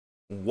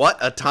What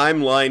a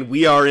timeline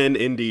we are in,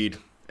 indeed.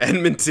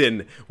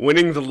 Edmonton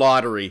winning the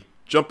lottery,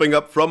 jumping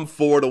up from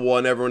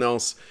 4-1. Everyone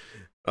else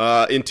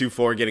into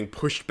 4, getting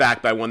pushed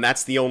back by 1.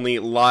 That's the only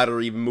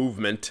lottery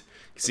movement.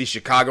 You see,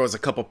 Chicago has a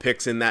couple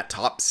picks in that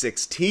top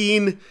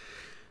 16.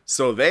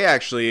 So they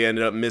actually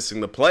ended up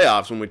missing the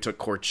playoffs when we took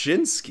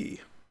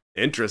Korchinski.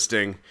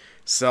 Interesting.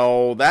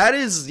 So that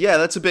is, yeah,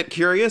 that's a bit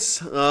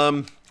curious.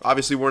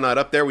 Obviously, we're not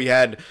up there. We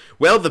had,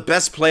 well, the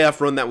best playoff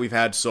run that we've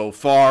had so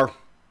far.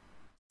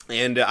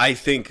 And I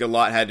think a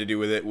lot had to do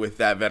with it, with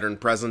that veteran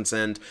presence.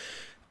 And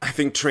I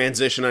think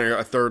transitioning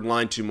a third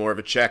line to more of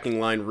a checking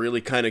line,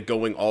 really kind of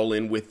going all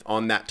in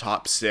on that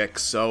top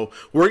 6. So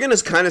we're going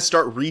to kind of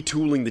start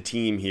retooling the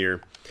team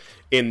here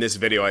in this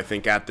video, I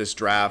think, at this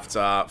draft.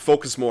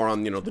 Focus more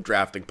on, the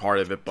drafting part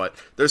of it. But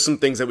there's some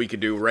things that we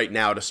could do right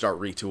now to start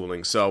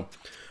retooling. So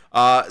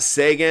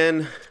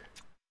Sagan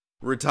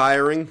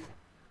retiring.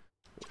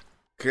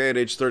 Okay, at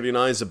age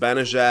 39,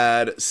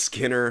 Zibanejad,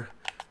 Skinner.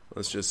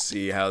 Let's just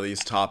see how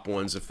these top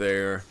ones, if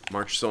they're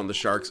Marchessault on the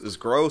Sharks, is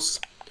gross.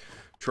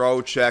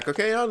 Trocheck.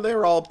 Okay,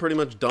 they're all pretty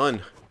much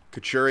done.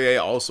 Couturier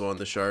also on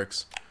the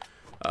Sharks.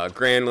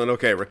 Granlund.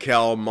 Okay,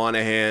 Raquel,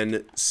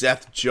 Monahan,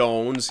 Seth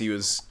Jones. He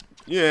was,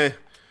 yeah.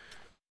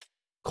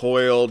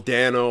 Coyle,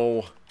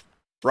 Dano,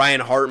 Ryan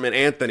Hartman,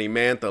 Anthony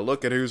Mantha.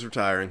 Look at who's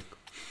retiring.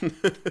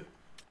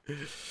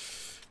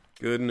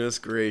 Goodness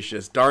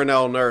gracious.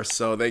 Darnell Nurse,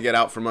 so they get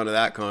out from under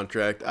that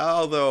contract.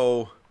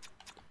 Although,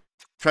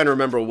 trying to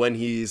remember when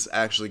he's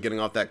actually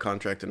getting off that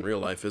contract in real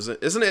life, isn't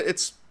it?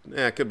 It's,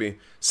 yeah, it could be.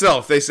 Still,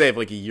 if they save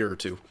like a year or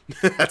two,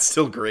 that's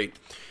still great.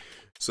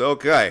 So,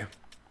 okay.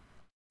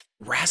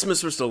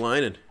 Rasmus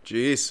Ristolainen.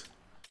 Jeez.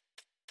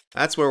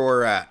 That's where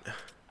we're at.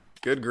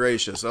 Good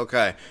gracious.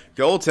 Okay.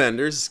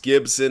 Goaltenders.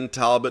 Gibson,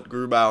 Talbot,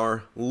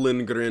 Grubauer,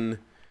 Lindgren.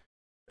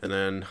 And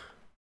then,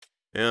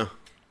 yeah.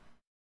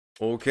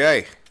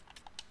 Okay.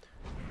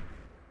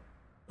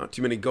 Not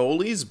too many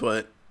goalies,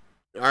 but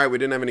alright, we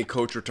didn't have any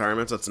coach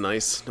retirements. That's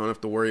nice. Don't have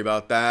to worry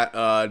about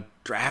that.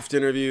 Draft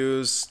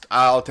interviews.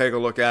 I'll take a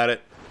look at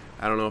it.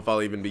 I don't know if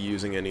I'll even be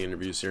using any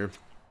interviews here.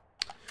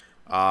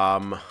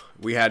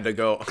 We had to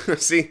go.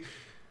 See?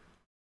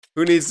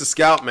 Who needs to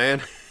scout,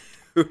 man?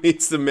 Who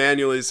needs to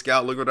manually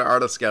scout? Look what our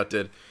Arta Scout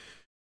did.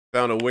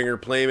 Found a winger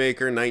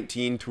playmaker,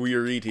 19,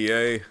 2-year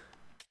ETA.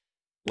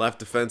 Left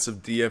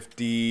defensive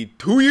DFD,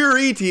 2-year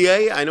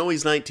ETA. I know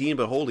he's 19,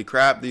 but holy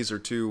crap, these are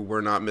 2 we're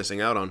not missing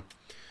out on.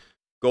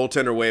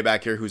 Goaltender way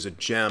back here, who's a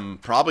gem,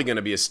 probably going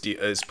to be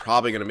is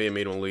probably going to be a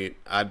medium elite.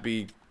 I'd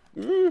be,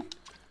 I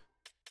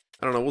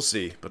don't know, we'll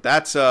see. But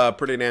that's a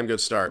pretty damn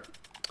good start.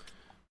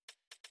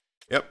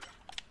 Yep,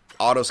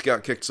 Auto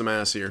Scout kicked some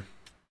ass here.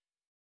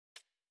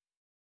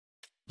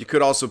 You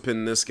could also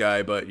pin this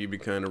guy, but you'd be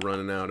kind of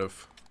running out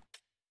of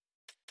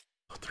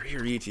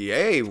 3-year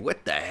ETA.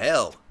 What the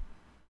hell?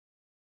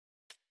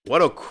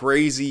 What a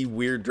crazy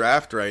weird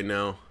draft right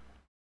now.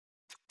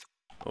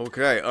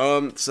 Okay,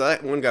 so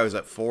that one guy was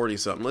at 40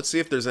 something. Let's see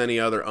if there's any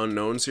other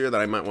unknowns here that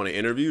I might want to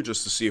interview,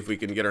 just to see if we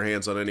can get our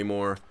hands on any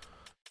more.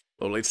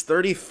 Well, it's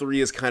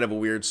 33 is kind of a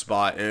weird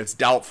spot, and it's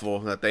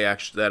doubtful that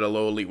that a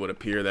low elite would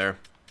appear there,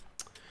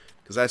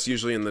 because that's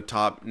usually in the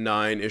top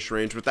 9-ish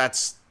range. But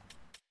that's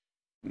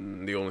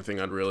the only thing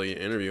I'd really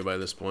interview by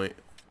this point.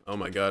 Oh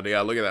my god,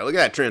 yeah, look at that! Look at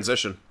that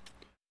transition.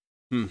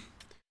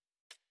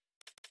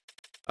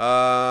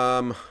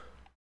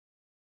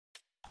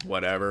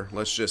 Whatever.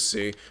 Let's just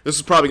see. This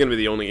is probably going to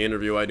be the only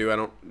interview I do. I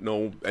don't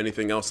know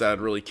anything else that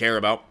I'd really care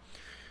about.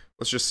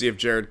 Let's just see if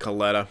Jared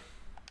Coletta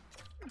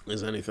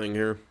is anything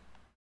here.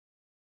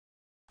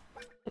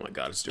 Oh my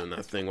god, it's doing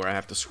that thing where I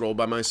have to scroll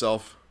by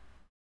myself.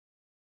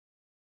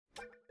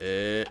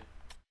 Playmaker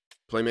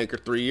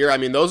 3-year. I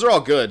mean, those are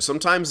all good.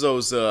 Sometimes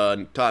those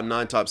top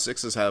 9, top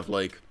 6s have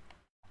like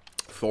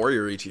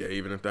 4-year ETA,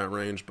 even at that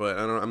range. But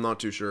I'm not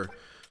too sure.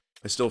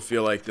 I still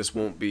feel like this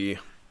won't be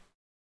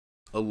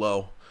a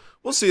low.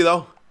 We'll see,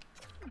 though.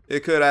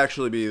 It could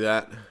actually be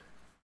that.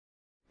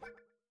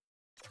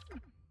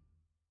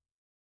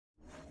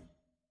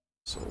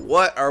 So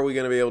what are we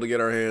going to be able to get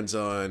our hands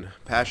on?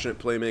 Passionate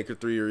playmaker,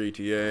 3-year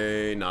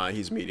ETA. Nah,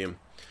 he's medium.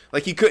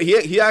 Like,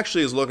 he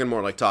actually is looking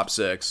more like top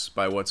 6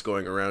 by what's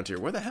going around here.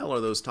 Where the hell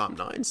are those top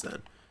 9s,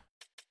 then?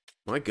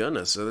 My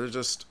goodness, so they're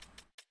just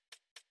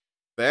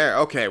there.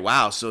 Okay,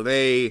 wow, so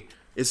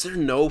is there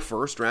no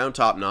first-round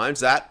top 9s?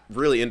 That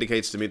really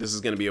indicates to me this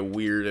is going to be a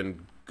weird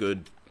and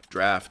good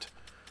draft.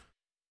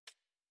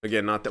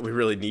 Again, not that we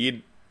really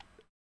need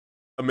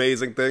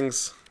amazing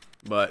things,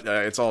 but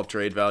it's all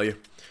trade value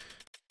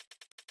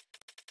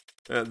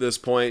at this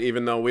point,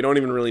 even though we don't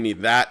even really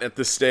need that at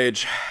this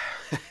stage.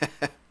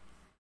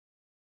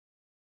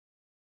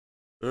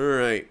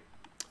 Alright.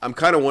 I'm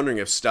kind of wondering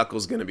if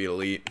Stuckel's going to be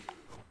elite.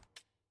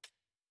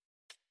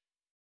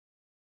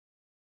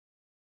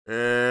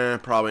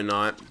 Probably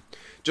not.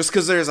 Just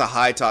because there's a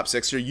high top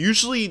 6 here.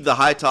 Usually the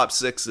high top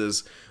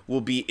 6s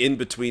will be in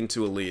between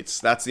 2 elites.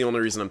 That's the only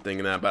reason I'm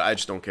thinking that, but I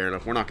just don't care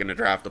enough. We're not going to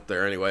draft up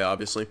there anyway,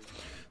 obviously.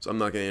 So I'm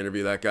not going to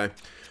interview that guy.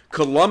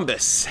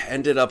 Columbus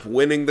ended up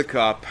winning the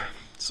cup.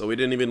 So we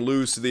didn't even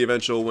lose to the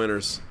eventual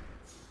winners.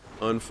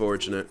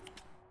 Unfortunate.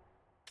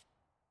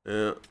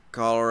 Yeah,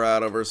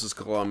 Colorado versus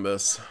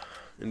Columbus.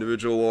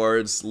 Individual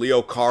awards.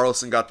 Leo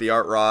Carlson got the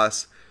Art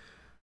Ross.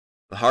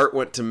 The Hart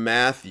went to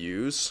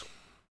Matthews.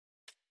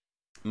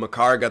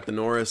 Makar got the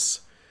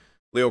Norris.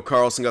 Leo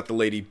Carlson got the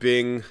Lady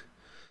Bing.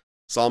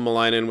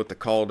 Salmelainen with the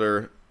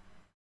Calder.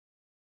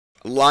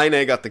 Line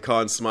got the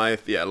Conn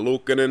Smythe. Yeah,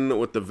 Luukkonen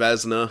with the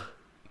Vesna.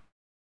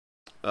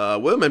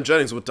 William M.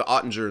 Jennings with the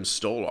Ottinger and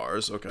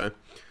Stolars. Okay.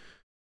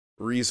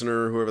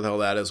 Reasoner, whoever the hell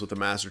that is, with the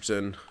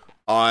Masterton.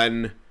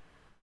 On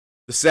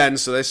the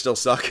Sens, so they still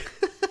suck.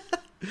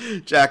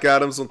 Jack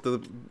Adams with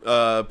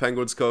the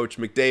Penguins coach.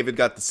 McDavid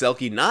got the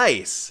Selke.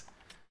 Nice.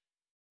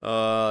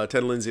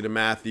 Ted Lindsay to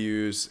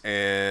Matthews.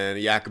 And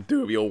Jakob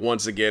Dubiel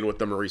once again with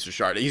the Maurice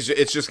Richard.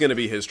 It's just going to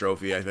be his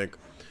trophy, I think.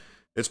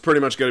 It's pretty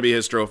much going to be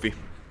his trophy.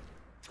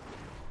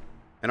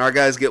 And our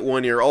guys get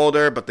 1 year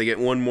older, but they get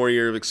 1 more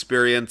year of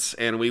experience.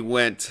 And we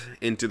went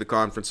into the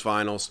conference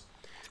finals.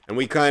 And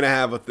we kind of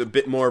have a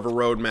bit more of a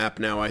roadmap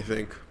now, I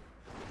think.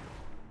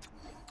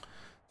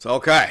 So,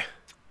 okay.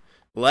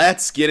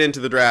 Let's get into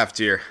the draft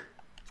here.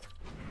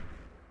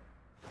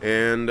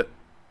 And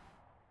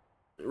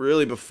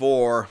really,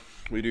 before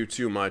we do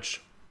too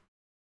much,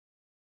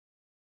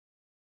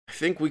 I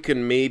think we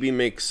can maybe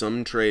make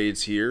some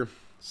trades here.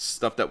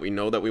 Stuff that we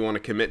know that we want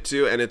to commit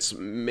to. And it's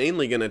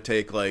mainly going to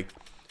take, like...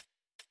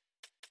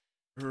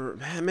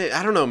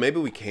 I don't know, maybe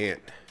we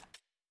can't.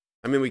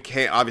 I mean, we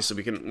can't. Obviously,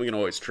 we can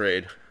always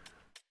trade.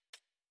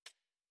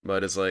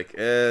 But it's like,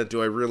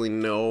 do I really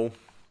know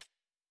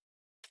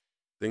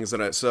things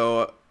that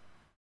so,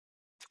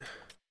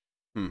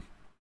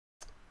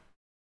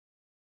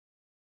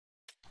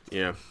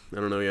 yeah, I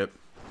don't know yet.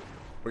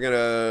 We're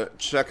gonna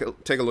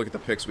take a look at the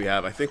picks we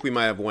have. I think we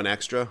might have 1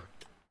 extra.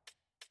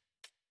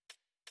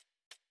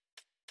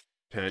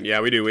 10,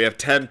 yeah, we do. We have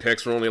 10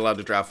 picks. We're only allowed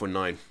to draft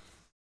 9.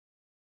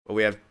 But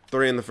we have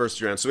 3 in the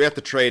first round, so we have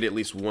to trade at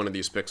least 1 of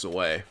these picks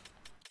away.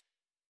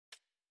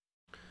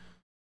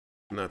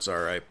 And that's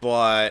alright,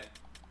 but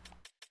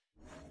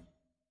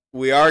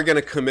we are going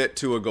to commit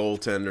to a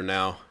goaltender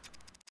now.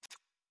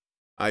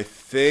 I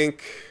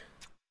think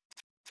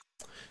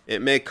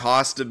it may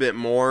cost a bit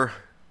more,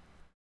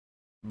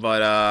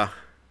 but I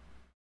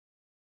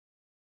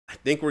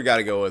think we got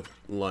to go with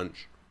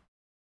Lunch.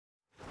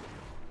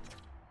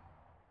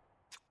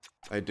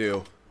 I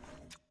do.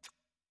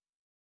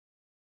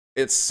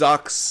 It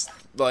sucks.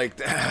 Like,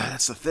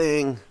 that's the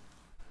thing.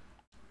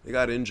 They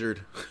got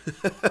injured.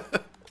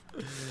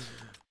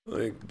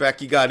 Like,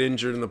 Becky got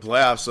injured in the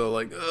playoffs, so,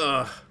 like,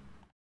 ugh.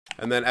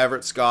 And then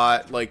Everett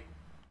Scott, like,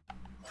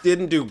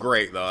 didn't do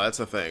great, though. That's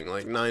the thing.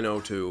 Like,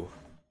 902.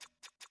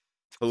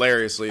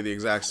 Hilariously, the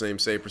exact same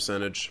save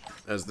percentage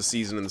as the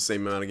season and the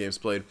same amount of games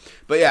played.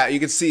 But, yeah, you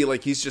can see,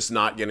 like, he's just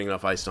not getting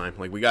enough ice time.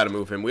 Like, we got to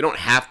move him. We don't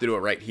have to do it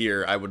right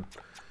here. I don't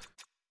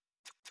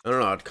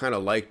know. I'd kind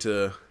of like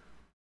to...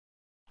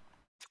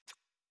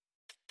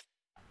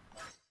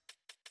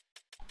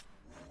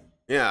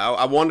 Yeah,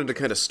 I wanted to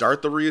kind of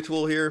start the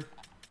retool here,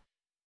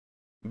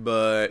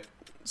 but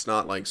it's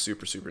not like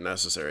super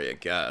necessary, I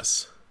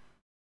guess.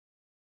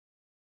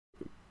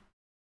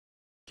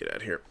 Get out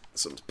of here.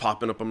 Something's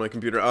popping up on my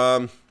computer.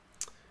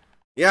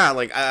 Yeah,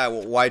 like,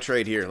 why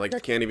trade here? Like, I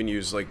can't even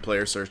use, like,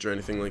 player search or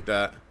anything like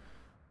that.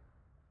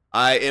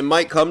 It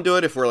might come to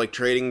it if we're, like,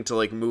 trading to,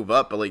 like, move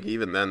up, but, like,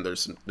 even then,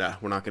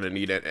 we're not going to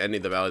need any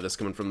of the value that's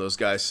coming from those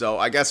guys. So,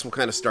 I guess we'll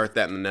kind of start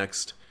that in the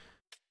next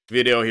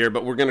video here,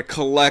 but we're going to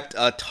collect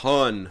a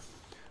ton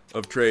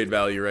of trade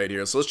value right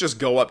here. So, let's just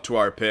go up to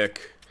our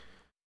pick.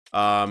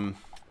 The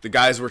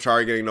guys we're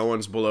targeting, no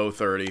one's below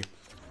 30.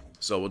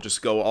 So, we'll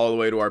just go all the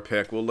way to our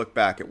pick. We'll look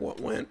back at what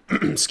went.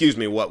 Excuse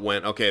me, what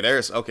went. Okay,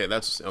 that's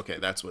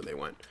where they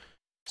went.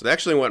 So, they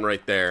actually went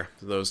right there.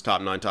 Those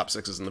top 9, top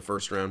 6s in the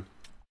first round.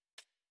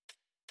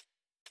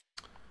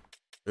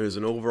 There's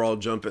an overall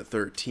jump at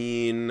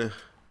 13. Is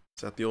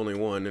that the only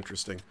one?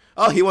 Interesting.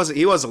 Oh, he was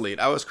elite.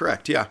 I was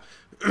correct. Yeah.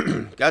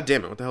 God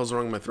damn it. What the hell's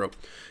wrong with my throat?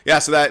 Yeah,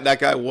 so that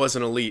guy was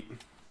an elite.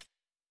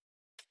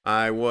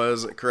 I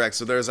was correct.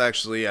 So there's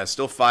actually, yeah,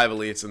 still 5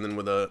 elites and then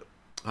with a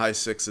high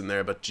 6 in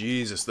there. But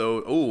Jesus, though.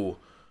 Ooh.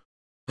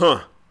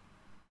 Huh.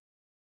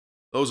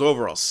 Those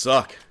overalls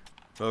suck.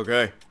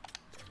 Okay.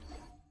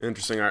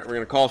 Interesting. All right, we're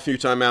going to call a few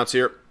timeouts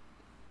here.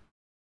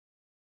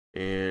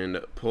 And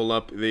pull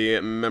up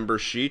the member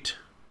sheet.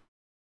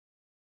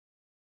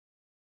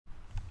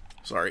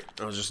 Sorry,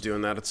 I was just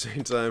doing that at the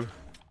same time.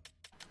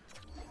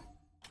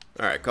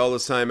 Alright, call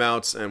those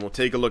timeouts, and we'll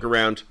take a look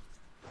around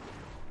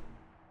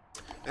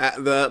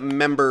at the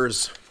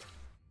members.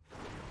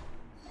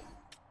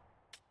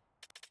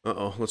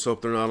 Uh-oh, let's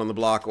hope they're not on the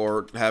block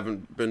or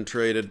haven't been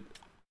traded.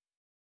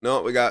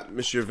 No, we got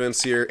Monsieur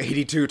Vince here,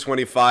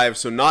 82-25,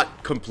 so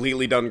not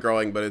completely done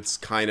growing, but it's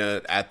kind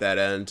of at that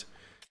end.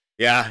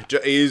 Yeah,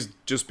 he's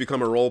just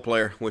become a role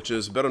player, which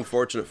is a bit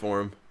unfortunate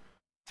for him.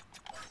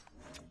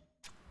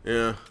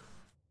 Yeah.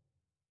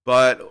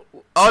 But,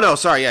 oh no,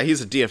 sorry, yeah, he's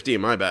a DFD,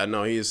 my bad.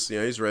 No, he's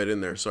right in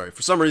there, sorry.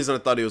 For some reason, I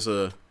thought he was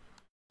a...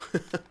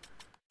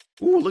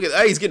 Ooh, look at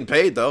that, he's getting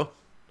paid, though.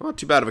 Not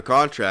too bad of a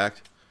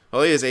contract.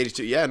 Oh, he is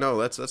 82. Yeah, no,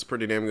 that's a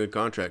pretty damn good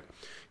contract.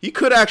 He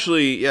could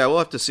actually, yeah, we'll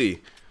have to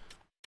see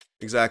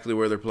exactly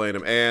where they're playing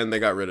him. And they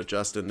got rid of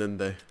Justin, didn't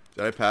they?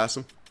 Did I pass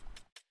him?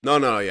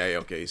 No, yeah,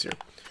 okay, he's here.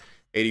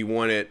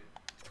 81 at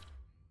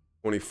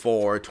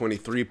 24,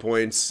 23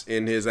 points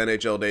in his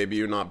NHL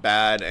debut, not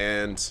bad.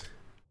 And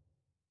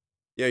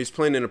yeah, he's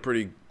playing in a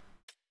pretty,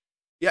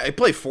 yeah, he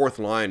played fourth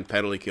line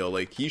penalty kill.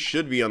 Like, he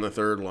should be on the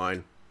third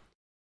line.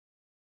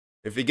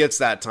 If he gets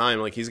that time,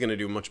 like, he's going to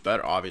do much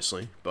better,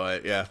 obviously.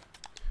 But yeah,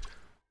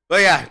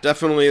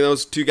 definitely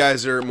those two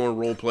guys are more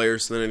role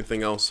players than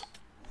anything else.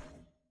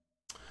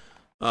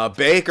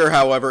 Baker,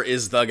 however,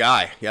 is the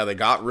guy. Yeah, they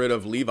got rid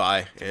of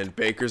Levi, and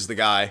Baker's the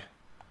guy.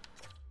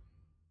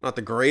 Not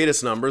the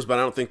greatest numbers, but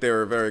I don't think they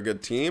were a very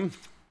good team.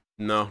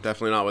 No,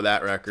 definitely not with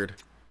that record.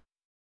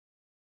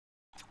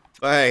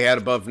 But hey, he had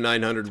above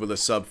 900 with a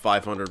sub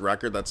 500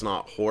 record. That's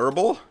not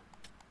horrible.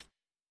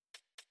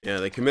 Yeah,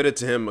 they committed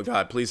to him. Oh,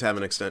 God, please have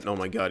an extent. Oh,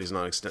 my God, he's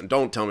not extend.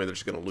 Don't tell me they're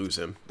just going to lose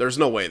him. There's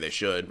no way they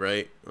should,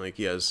 right? Like,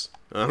 he has...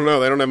 I don't know.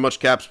 They don't have much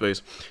cap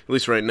space. At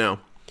least right now.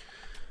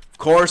 Of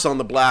course, on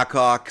the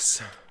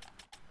Blackhawks,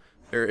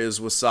 there is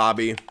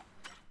Wasabi,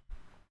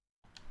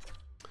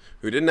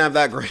 who didn't have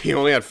that great. He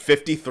only had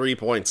 53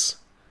 points.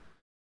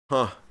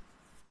 Huh.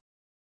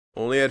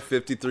 Only had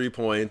 53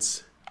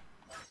 points.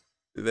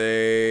 Did they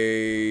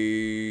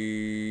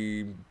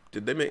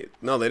make...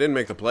 No, they didn't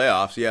make the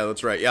playoffs. Yeah,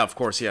 that's right. Yeah, of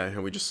course. Yeah,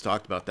 we just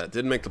talked about that.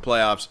 Didn't make the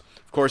playoffs.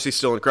 Of course, he's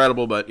still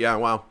incredible, but yeah,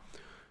 wow.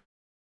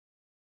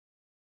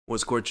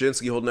 Was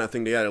Korchinski holding that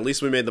thing together? At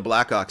least we made the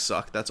Blackhawks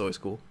suck. That's always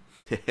cool.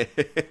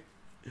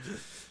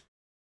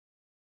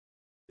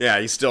 Yeah,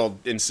 he's still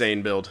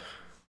insane build.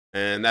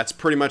 And that's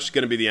pretty much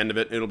going to be the end of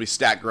it. It'll be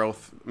stat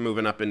growth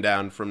moving up and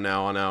down from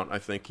now on out, I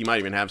think. He might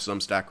even have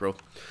some stat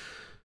growth.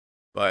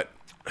 But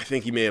I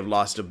think he may have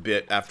lost a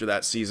bit after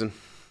that season.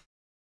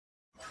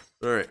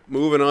 Alright,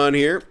 moving on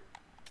here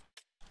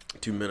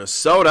to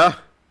Minnesota,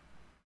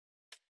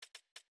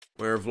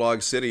 where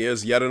Vlog City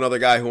is. Yet another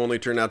guy who only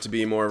turned out to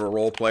be more of a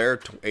role player.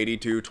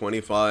 82,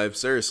 25.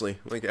 Seriously,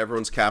 like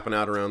everyone's capping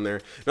out around there.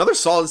 Another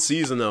solid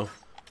season, though.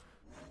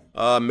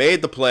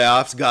 Made the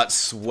playoffs, got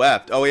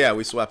swept. Oh, yeah,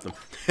 we swept them.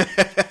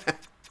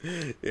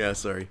 Yeah,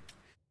 sorry.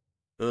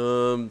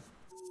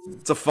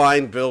 It's a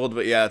fine build,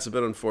 but yeah, it's a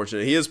bit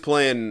unfortunate. He is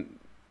playing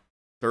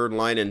third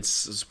line and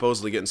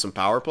supposedly getting some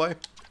power play.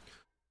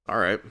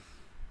 Alright.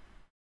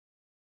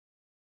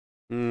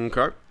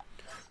 Okay.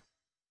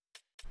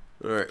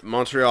 Alright,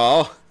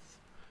 Montreal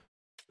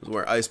is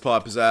where Ice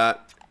Pop is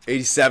at.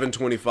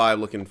 87-25,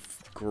 looking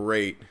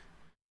great.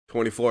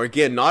 24.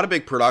 Again, not a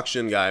big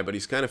production guy, but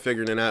he's kind of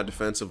figuring it out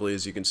defensively,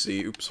 as you can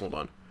see. Oops, hold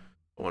on.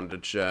 I wanted to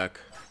check.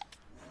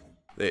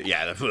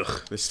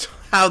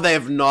 How they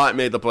have not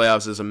made the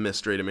playoffs is a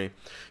mystery to me.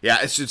 Yeah,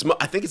 it's just,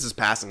 I think it's his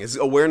passing. His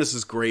awareness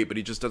is great, but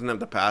he just doesn't have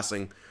the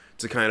passing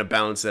to kind of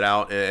balance it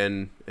out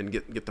and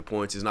get the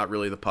points. He's not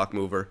really the puck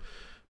mover.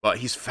 But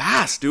he's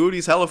fast, dude.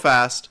 He's hella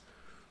fast.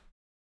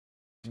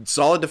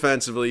 Solid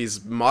defensively.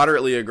 He's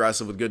moderately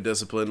aggressive with good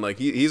discipline. Like,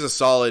 he's a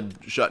solid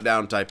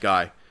shutdown type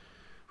guy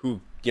who,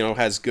 you know,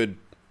 has a good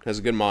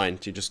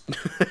mind. He just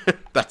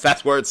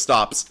that's where it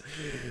stops.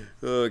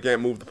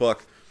 Can't move the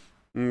puck.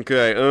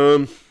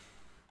 Okay,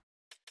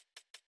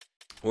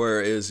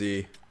 where is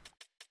he?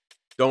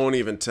 Don't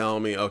even tell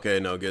me.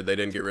 Okay, no good. They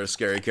didn't get rid of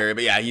Scary Carey,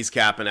 but yeah, he's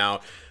capping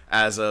out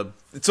as a...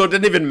 So it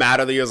didn't even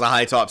matter that he was a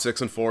high top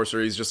 6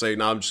 enforcer. He's just like,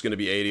 no, I'm just going to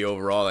be 80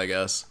 overall, I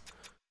guess.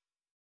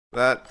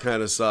 That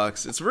kind of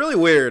sucks. It's really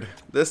weird.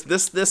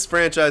 This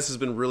franchise has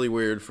been really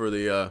weird for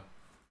the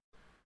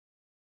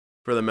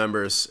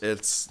members.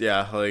 It's,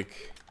 yeah,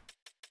 like,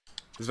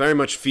 it's very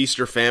much feast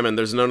or famine.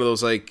 There's none of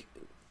those, like,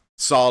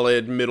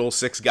 solid middle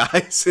 6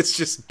 guys. It's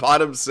just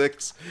bottom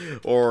 6,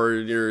 or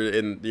you're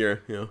in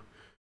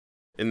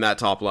that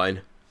top line.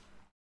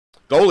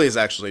 Goalies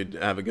actually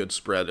have a good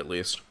spread, at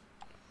least.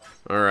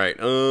 Alright,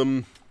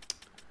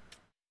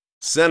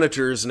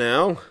 Senators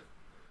now,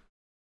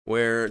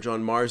 where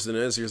John Marsden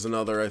is. Here's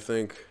another, I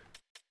think.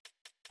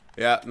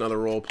 Yeah, another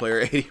role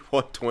player.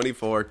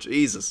 81-24.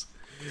 Jesus.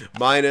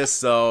 Minus,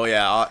 so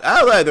yeah.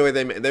 Oh, the way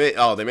they made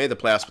the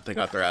playoffs, but they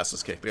got their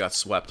asses kicked. They got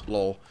swept.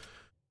 Lol.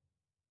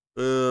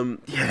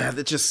 Yeah,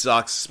 that just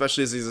sucks,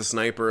 especially as he's a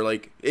sniper.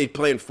 Like, he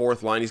playing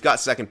fourth line. He's got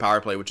second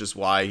power play, which is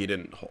why he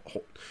didn't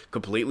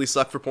completely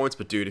suck for points.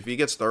 But dude, if he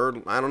gets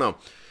third, I don't know.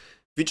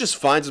 If he just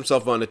finds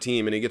himself on a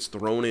team and he gets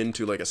thrown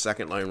into like a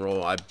second line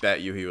role, I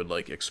bet you he would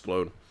like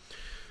explode.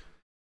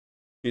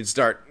 He'd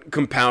start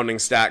compounding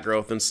stat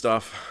growth and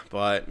stuff.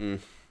 But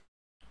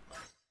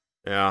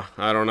yeah,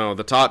 I don't know.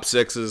 The top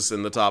 6s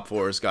and the top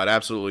 4s got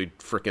absolutely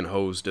freaking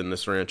hosed in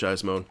this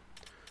franchise mode.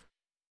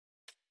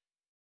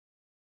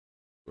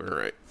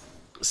 Alright.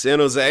 San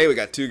Jose, we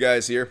got 2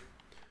 guys here.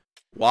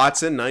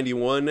 Watson,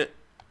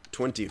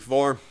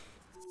 91-24.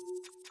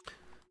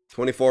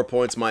 24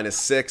 points minus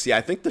 6. Yeah,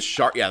 I think the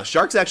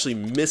Sharks actually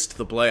missed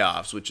the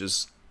playoffs, which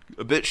is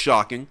a bit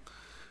shocking.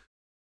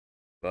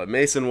 But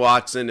Mason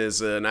Watson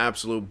is an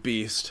absolute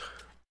beast.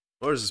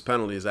 What is his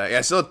penalties at?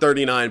 Yeah, still at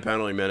 39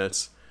 penalty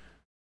minutes.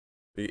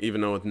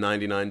 Even though with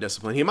 99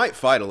 discipline. He might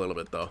fight a little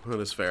bit, though. That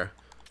is fair.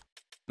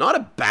 Not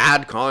a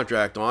bad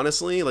contract,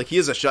 honestly. Like, he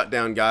is a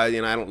shutdown guy,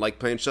 and I don't like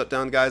playing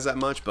shutdown guys that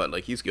much, but,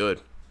 like, he's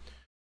good.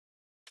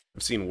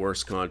 I've seen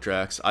worse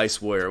contracts.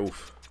 Ice Warrior,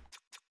 oof.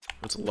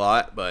 That's a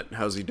lot, but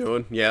how's he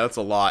doing? Yeah, that's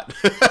a lot.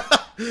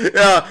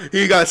 Yeah,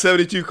 he got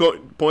 72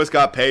 points,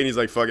 got paid, and he's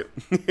like, fuck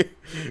it.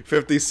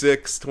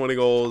 56, 20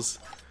 goals.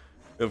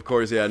 Of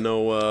course, yeah,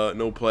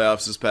 no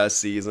playoffs this past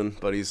season,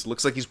 but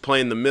looks like he's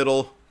playing the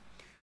middle.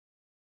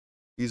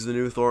 He's the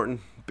new Thornton,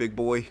 big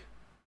boy.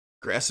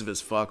 Aggressive as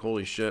fuck,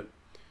 holy shit.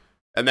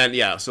 And then,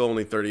 yeah, so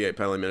only 38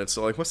 penalty minutes.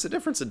 So, like, what's the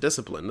difference in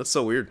discipline? That's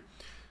so weird.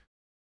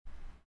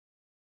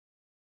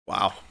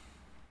 Wow.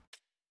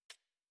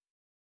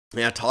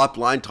 Yeah, top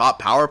line, top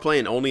power play,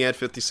 and only had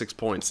 56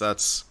 points.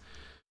 That's,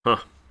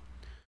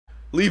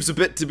 leaves a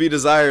bit to be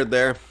desired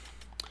there.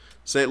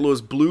 St. Louis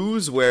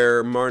Blues,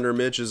 where Marner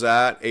Mitch is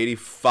at,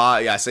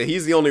 85. Yeah, I say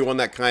he's the only one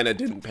that kind of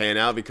didn't pan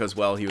out because,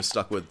 well, he was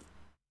stuck with,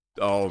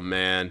 oh,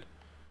 man.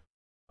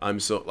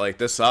 I'm so, like,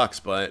 this sucks,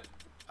 but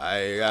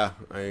they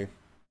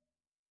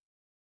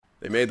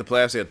made the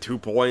playoffs. He had 2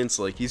 points.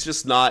 Like, he's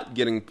just not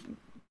getting,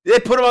 they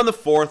put him on the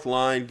 4th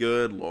line.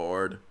 Good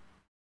Lord.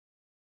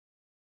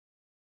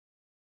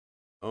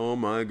 Oh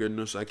my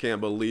goodness, I can't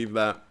believe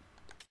that.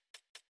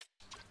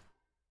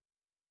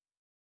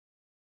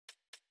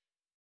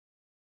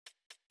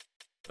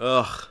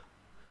 Ugh.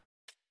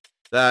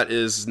 That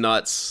is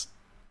nuts.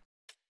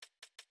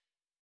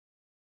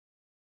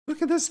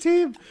 Look at this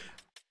team.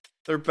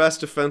 Their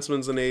best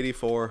defenseman's an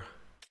 84.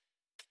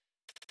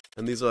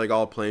 And these are like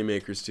all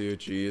playmakers too,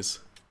 jeez.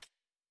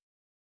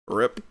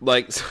 Rip.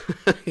 Like,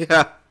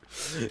 yeah.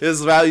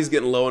 His value's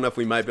getting low enough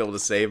we might be able to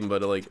save him,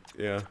 but like,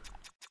 yeah.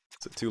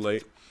 Is it too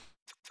late?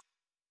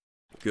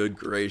 Good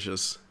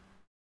gracious.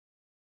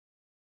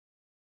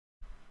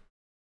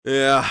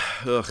 Yeah,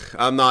 ugh.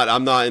 I'm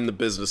not in the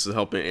business of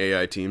helping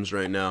AI teams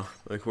right now.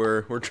 Like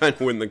we're trying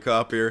to win the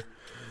cup here.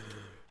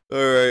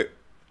 Alright.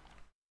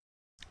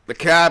 The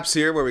Caps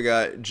here where we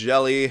got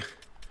Jelly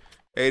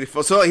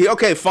 84. So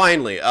okay,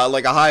 finally.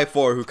 Like a high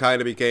 4 who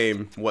kind of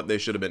became what they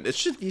should have been.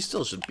 He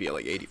still should be at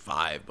like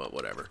 85, but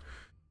whatever.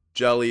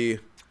 Jelly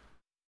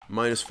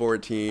minus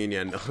 14,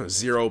 yeah, no,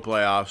 0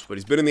 playoffs, but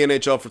he's been in the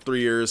NHL for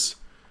 3 years.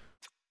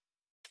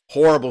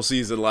 Horrible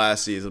season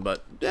last season,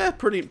 but yeah,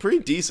 pretty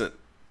decent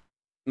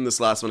in this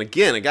last one.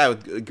 Again, a guy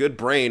with a good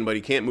brain, but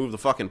he can't move the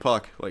fucking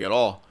puck, like, at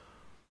all.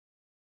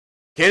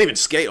 Can't even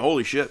skate,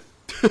 holy shit.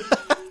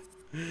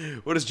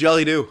 What does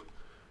Jelly do?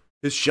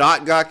 His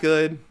shot got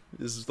good.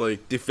 His,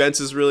 like, defense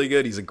is really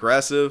good. He's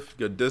aggressive,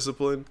 good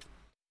discipline.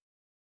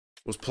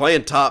 Was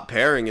playing top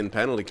pairing in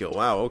penalty kill.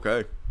 Wow,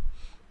 okay.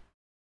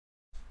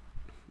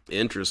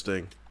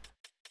 Interesting.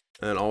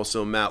 And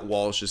also Matt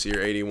Walsh is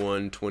here,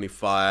 81,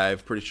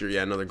 25. Pretty sure,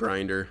 yeah, another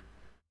grinder.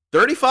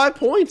 35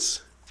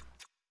 points.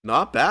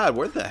 Not bad.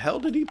 Where the hell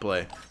did he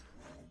play?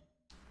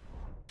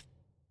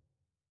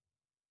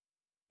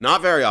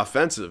 Not very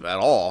offensive at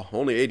all.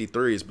 Only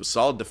 83s, but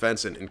solid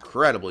defense and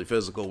incredibly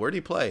physical. Where did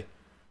he play?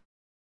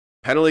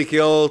 Penalty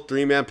kill,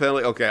 3-man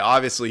penalty. Okay,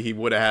 obviously he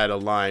would have had a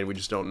line. We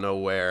just don't know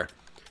where.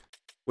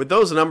 With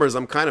those numbers,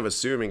 I'm kind of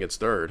assuming it's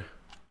third.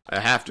 I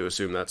have to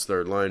assume that's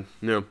third line.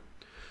 No.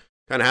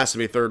 Kind of has to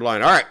be third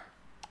line. All right.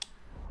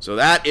 So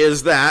that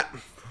is that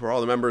for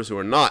all the members who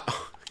are not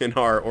in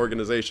our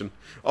organization.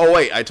 Oh,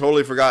 wait. I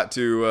totally forgot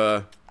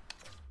to,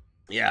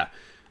 yeah.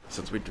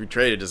 Since we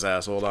traded his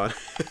ass. Hold on.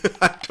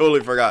 I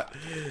totally forgot.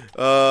 We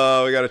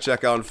got to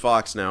check on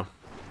Fox now.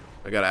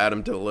 I got to add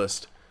him to the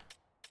list.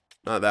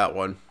 Not that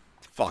one.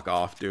 Fuck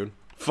off, dude.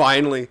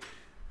 Finally.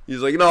 He's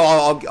like, no,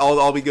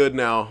 I'll be good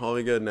now. I'll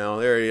be good now.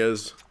 There he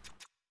is.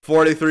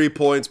 43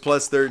 points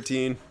plus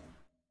 13.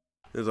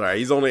 It's alright.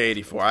 He's only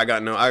 84.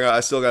 I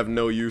still have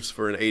no use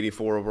for an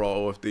 84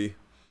 overall OFD.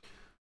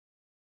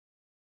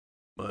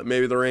 But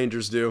maybe the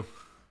Rangers do.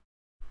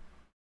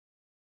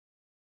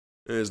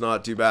 It's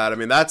not too bad. I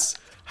mean, that's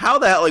how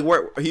the hell, like,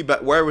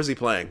 where was he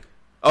playing?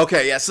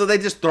 Okay, yeah, so they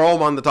just throw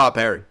him on the top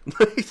pairing.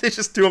 They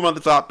just threw him on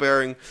the top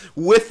pairing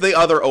with the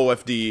other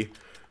OFD,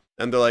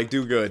 and they're like,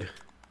 do good.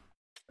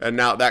 And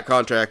now that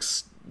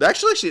contract's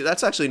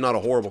that's actually not a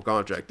horrible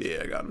contract.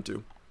 Yeah, I got him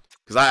to,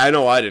 because I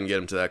know I didn't get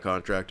him to that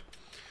contract.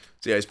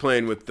 So yeah, he's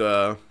playing with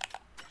the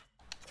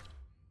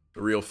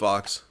real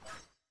Fox,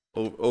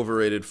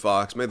 overrated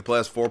Fox. Made the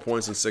playoffs 4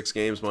 points in 6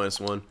 games,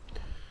 -1.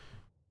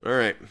 All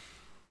right.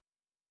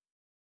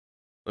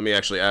 Let me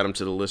actually add him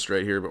to the list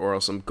right here, or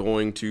else I'm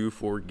going to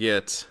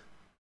forget.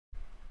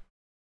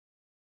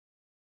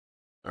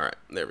 All right,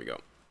 there we go.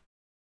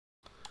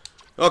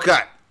 Okay,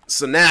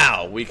 so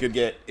now we could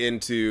get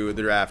into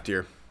the draft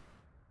here.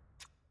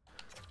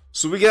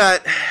 So we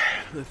got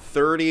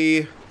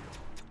 30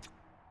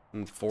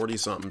 and 40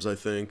 somethings, I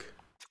think.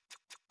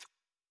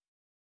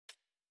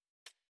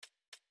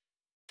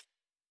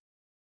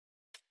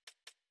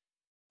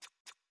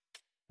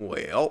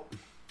 Well,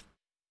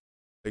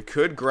 they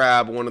could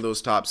grab one of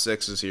those top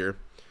 6s here.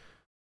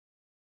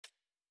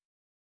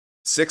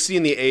 60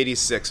 and the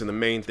 86 are the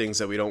main things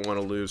that we don't want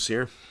to lose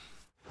here.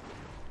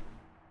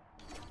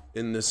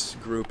 in this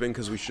grouping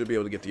because we should be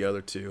able to get the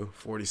other two.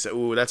 47.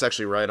 Ooh, that's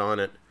actually right on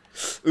it.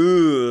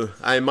 Ooh,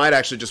 I might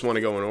actually just want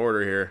to go in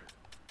order here.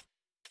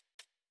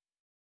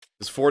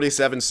 It's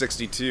 47,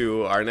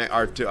 62.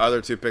 Our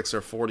other two picks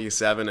are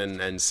 47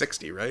 and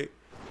 60, right?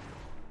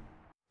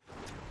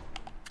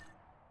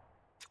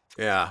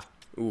 Yeah.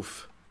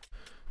 Oof.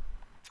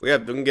 We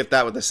can get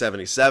that with the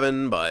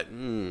 77, but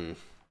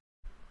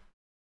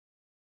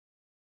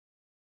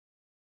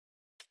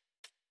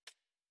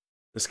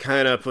this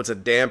kind of puts a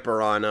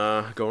damper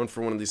on going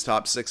for one of these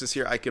top sixes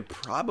here. I could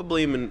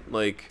probably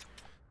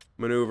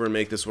maneuver and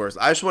make this worse.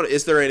 I just want to,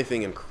 is there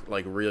anything in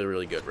like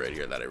really good right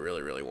here that I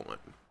really want?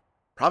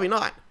 Probably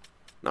not.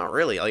 Not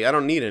really. Like, I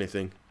don't need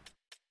anything.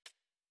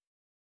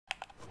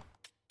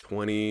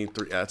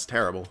 23. Yeah, that's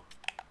terrible.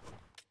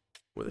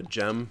 With a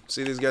gem.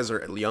 See, these guys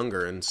are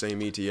younger and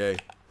same ETA.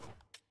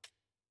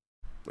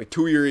 Like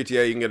 2-year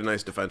ETA, you can get a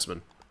nice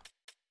defenseman.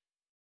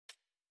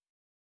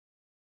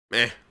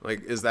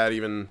 Like, is that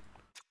even...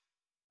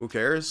 Who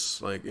cares?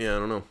 Like, yeah, I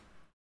don't know.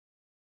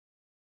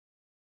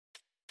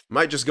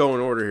 Might just go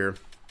in order here.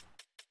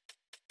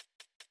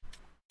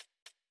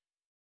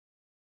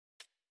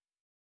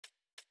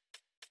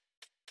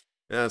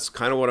 Yeah, that's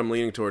kind of what I'm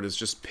leaning toward, is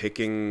just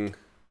picking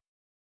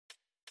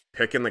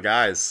the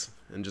guys.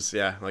 And just,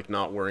 yeah, like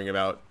not worrying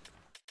about...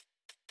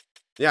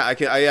 Yeah,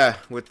 yeah,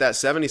 with that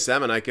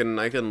 77, I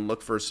can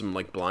look for some,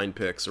 like, blind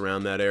picks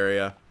around that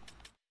area.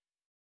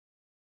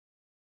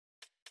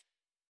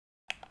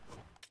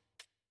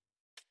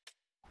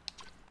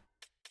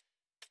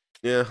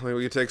 Yeah, like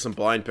we could take some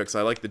blind picks.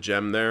 I like the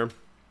gem there.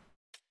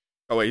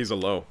 Oh, wait, he's a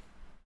low.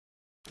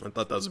 I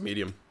thought that was a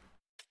medium.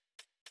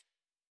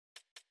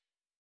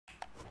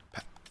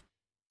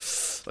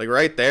 Like,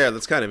 right there,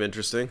 that's kind of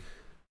interesting.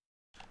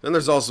 Then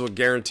there's also a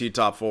guaranteed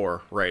top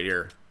 4 right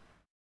here.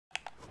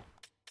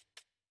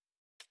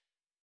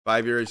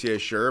 5-year ETA,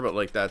 sure, but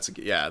like that's,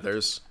 yeah,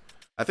 there's,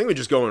 I think we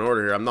just go in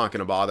order here. I'm not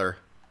gonna bother.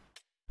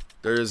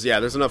 There's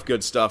enough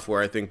good stuff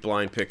where I think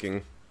blind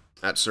picking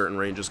at certain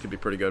ranges could be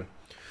pretty good.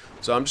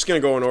 So I'm just gonna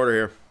go in order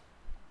here.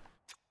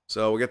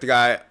 So we'll get the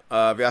guy,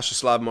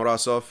 Vyacheslav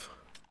Morozov.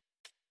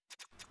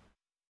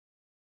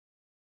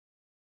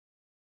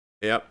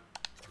 Yep,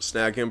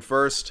 snag him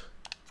first.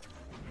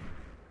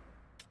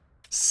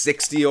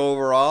 60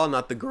 overall,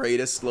 not the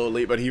greatest, low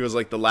elite, but he was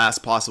like the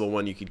last possible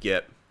one you could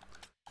get.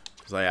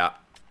 So yeah.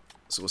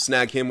 So we'll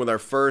snag him with our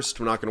first.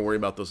 We're not going to worry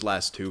about those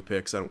last 2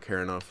 picks. I don't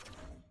care enough.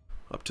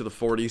 Up to the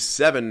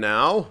 47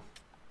 now.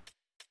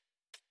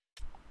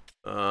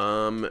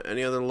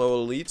 Any other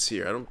low elites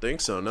here? I don't think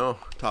so, no.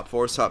 Top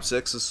 4s, top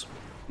 6s.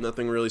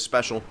 Nothing really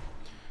special.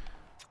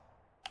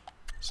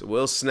 So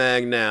we'll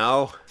snag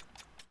now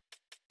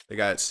the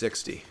guy at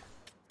 60.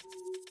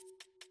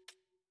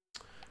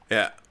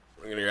 Yeah,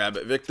 we're going to grab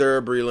it.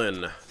 Victor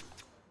Brelin.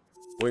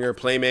 Winger,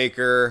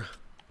 playmaker,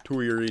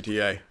 2-year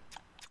ETA.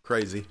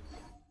 Crazy.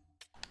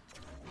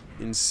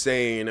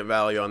 Insane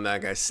value on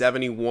that guy.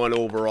 71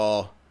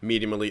 overall,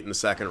 medium elite in the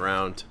 2nd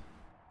round.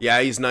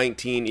 Yeah, he's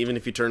 19. Even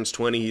if he turns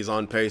 20, he's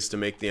on pace to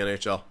make the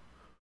NHL.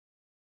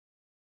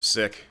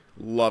 Sick.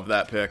 Love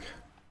that pick.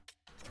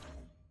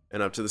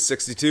 And up to the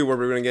 62, where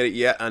we're going to get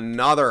yet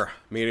another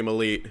medium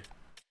elite.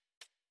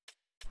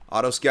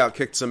 Auto Scout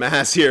kicked some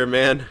ass here,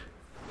 man.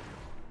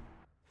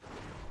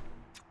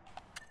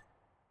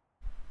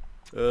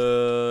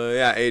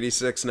 Yeah,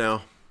 86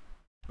 now.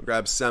 I'll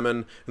grab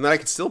Semen. And then I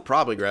could still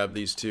probably grab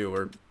these 2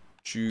 or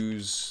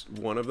choose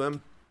one of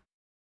them.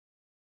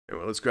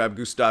 Anyway, let's grab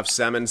Gustav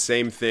Semen.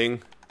 Same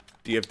thing.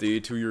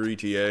 DFD, 2-year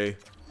ETA.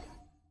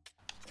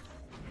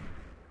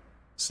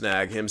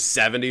 Snag him.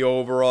 70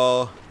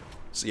 overall.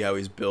 See how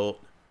he's built.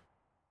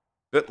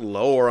 Bit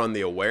lower on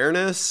the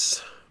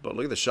awareness. But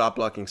look at the shot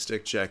blocking,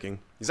 stick checking.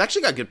 He's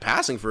actually got good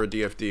passing for a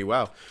DFD.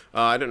 Wow.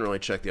 I didn't really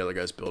check the other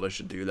guy's build. I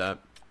should do that.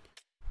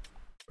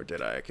 Or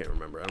did I? I can't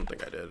remember. I don't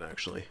think I did,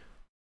 actually.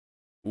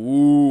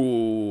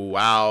 Ooh,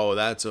 wow,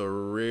 that's a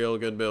real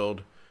good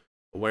build.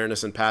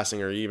 Awareness and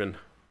passing are even.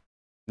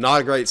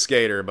 Not a great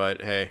skater,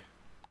 but hey.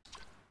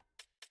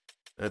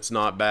 That's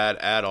not bad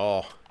at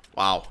all.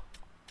 Wow.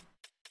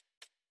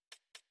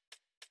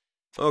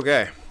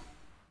 Okay.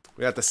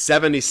 We got the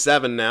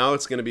 77 now.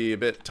 It's going to be a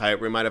bit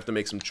tight. We might have to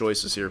make some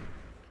choices here.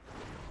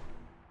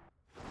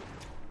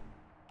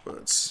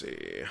 Let's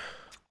see.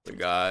 We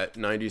got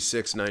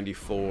 96,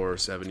 94,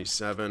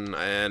 77,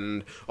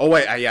 and... Oh,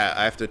 wait, yeah,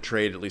 I have to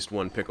trade at least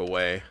 1 pick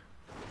away.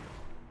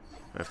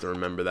 I have to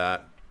remember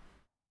that.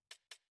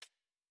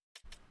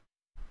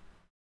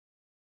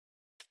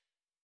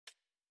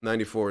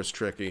 '94 is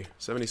tricky.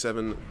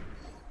 77,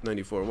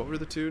 94. What were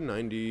the 2?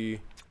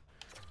 90...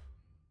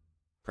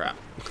 Crap.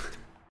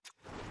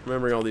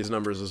 Remembering all these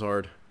numbers is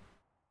hard.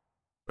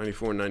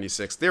 94 and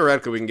 96.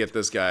 Theoretically, we can get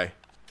this guy.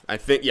 I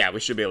think, yeah, we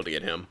should be able to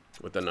get him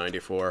with the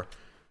 94.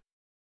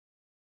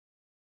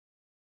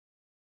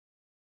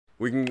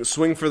 We can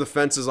swing for the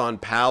fences on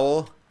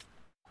Powell.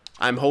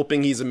 I'm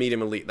hoping he's a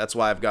medium elite. That's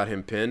why I've got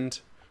him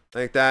pinned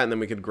like that. And then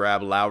we could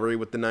grab Lowry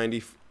with the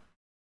 90.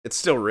 It's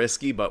still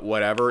risky, but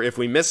whatever. If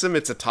we miss him,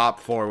 it's a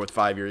top 4 with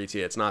 5-year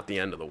ETA. It's not the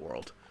end of the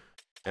world.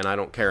 And I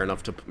don't care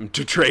enough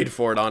to trade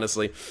for it,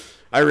 honestly.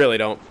 I really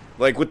don't.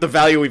 Like, with the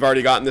value we've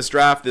already got in this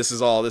draft, this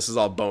is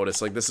all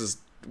bonus. Like,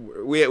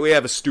 we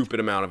have a stupid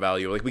amount of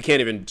value. Like, we can't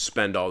even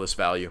spend all this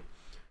value.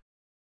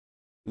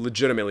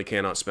 Legitimately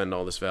cannot spend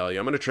all this value.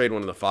 I'm going to trade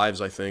one of the 5s,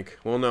 I think.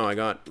 Well, no,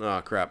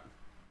 oh, crap.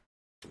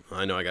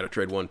 I know I got to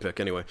trade one pick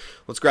anyway.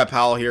 Let's grab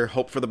Powell here.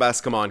 Hope for the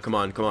best. Come on, come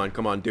on, come on,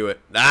 come on, do it.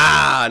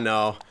 Ah,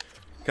 no.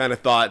 Kind of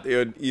thought it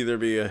would either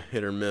be a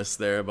hit or miss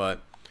there,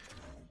 but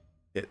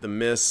hit the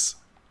miss.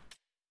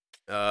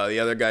 The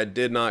other guy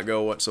did not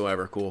go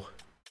whatsoever. Cool.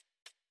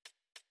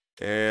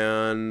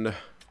 And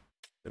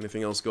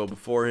anything else go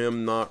before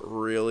him? Not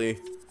really.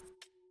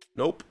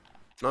 Nope.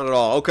 Not at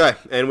all. Okay.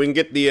 And we can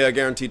get the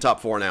guaranteed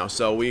top 4 now.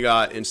 So we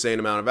got insane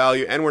amount of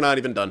value, and we're not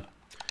even done.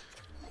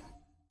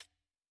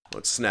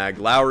 Let's snag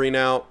Lowry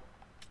now.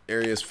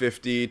 Area's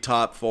 50,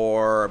 top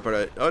 4.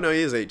 But oh no,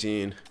 he is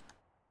 18.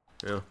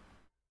 Yeah.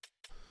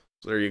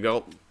 So there you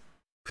go.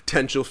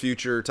 Potential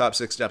future top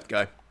 6 depth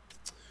guy.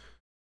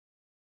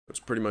 That's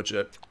pretty much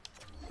it.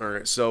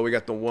 Alright, so we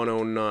got the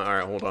 109.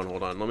 Alright, hold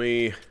on. Let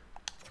me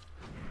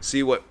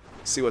see what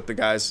the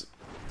guys,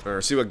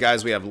 or see what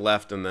guys we have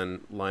left, and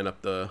then line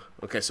up the...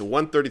 Okay, so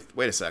 130...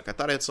 Wait a sec. I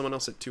thought I had someone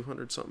else at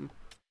 200 something.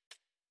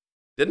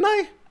 Didn't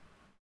I?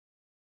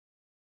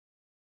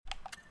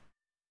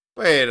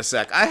 Wait a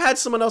sec. I had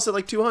someone else at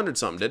like 200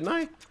 something, didn't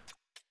I?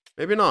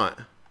 Maybe not.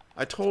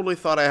 I totally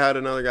thought I had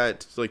another guy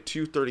at like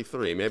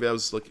 233. Maybe I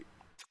was like...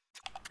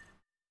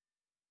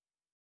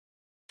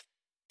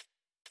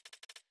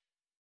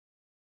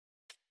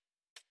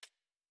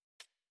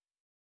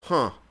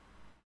 Huh.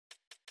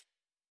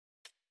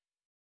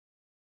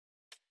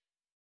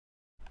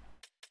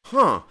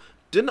 Huh.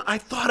 I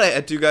thought I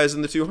had 2 guys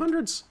in the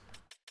 200s.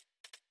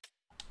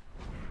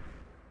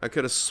 I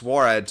could have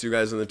swore I had 2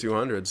 guys in the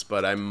 200s,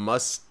 but I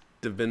must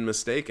have been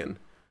mistaken.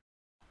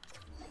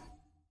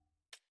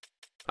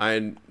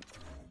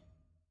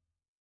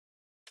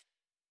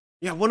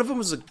 Yeah, one of them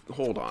was a...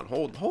 Hold on.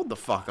 Hold the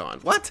fuck on.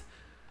 What?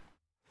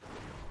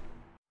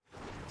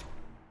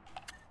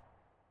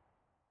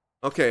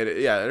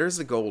 Okay, yeah, there's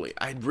the goalie.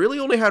 I really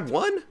only had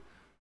 1?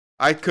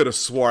 I could have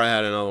swore I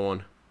had another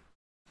one.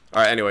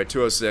 Alright, anyway,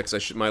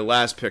 206. My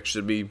last pick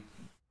should be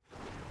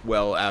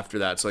well after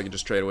that, so I can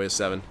just trade away a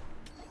 7.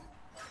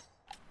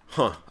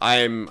 Huh.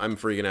 I'm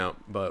freaking out,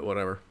 but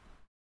whatever.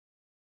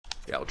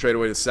 Yeah, I'll trade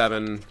away the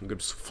 7. I'm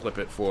gonna flip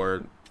it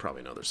for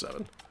probably another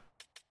 7.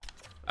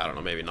 I don't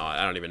know, maybe not.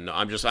 I don't even know.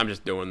 I'm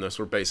just doing this.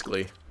 We're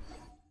basically...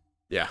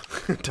 Yeah,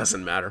 it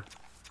doesn't matter.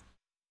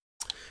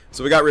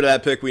 So we got rid of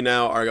that pick. We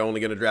now are only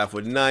going to draft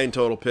with 9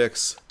 total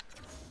picks.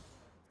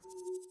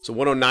 So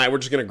 109, we're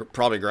just going to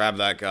probably grab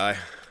that guy.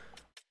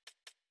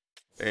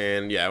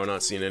 And yeah, we're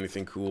not seeing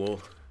anything cool.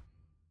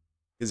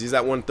 Because he's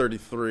at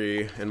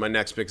 133, and my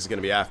next pick is going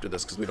to be after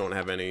this because we don't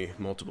have any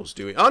multiples,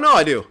 do we? Oh, no,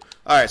 I do.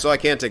 Alright, so I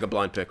can take a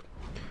blind pick.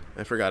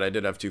 I forgot, I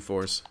did have 2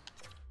 4s.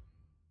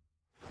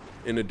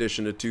 In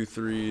addition to 2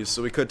 3s.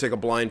 So we could take a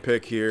blind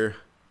pick here.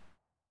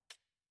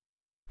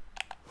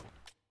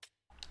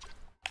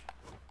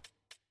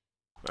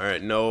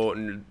 Alright,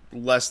 no,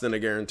 less than a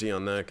guarantee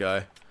on that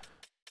guy.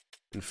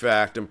 In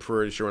fact, I'm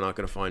pretty sure we're not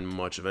going to find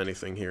much of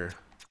anything here.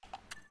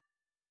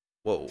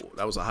 Whoa,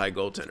 that was a high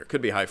goaltender.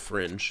 Could be high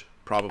fringe.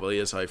 Probably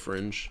is high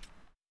fringe.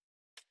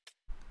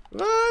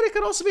 But it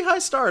could also be high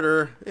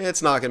starter.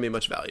 It's not going to be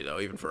much value, though,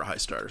 even for a high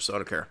starter, so I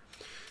don't care.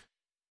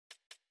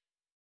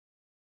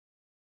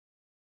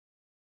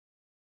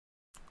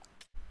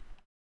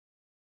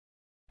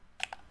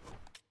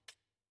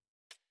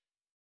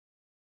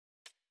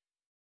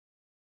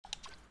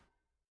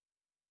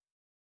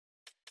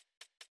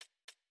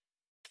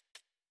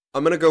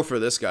 I'm gonna go for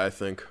this guy, I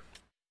think.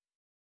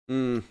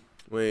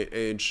 Wait,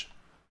 age.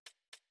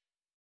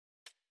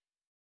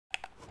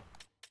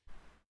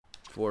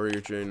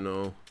 4-year chain,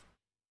 no.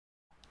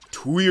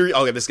 2-year,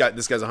 okay, this guy's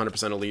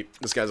 100% elite.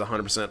 This guy's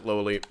 100% low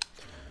elite.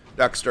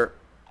 Dexter.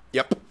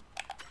 Yep.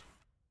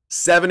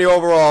 70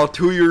 overall,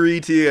 2-year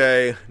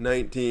ETA,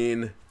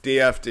 19,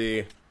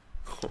 DFD.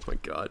 Oh my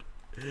god.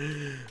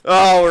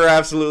 Oh, we're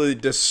absolutely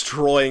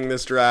destroying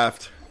this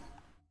draft.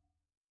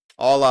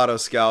 All auto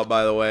scout,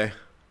 by the way.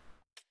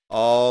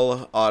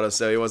 All auto,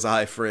 so he was a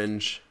high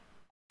fringe.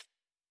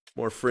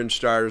 More fringe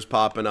starters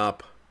popping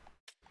up.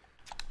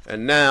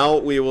 And now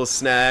we will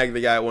snag the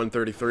guy at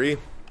 133.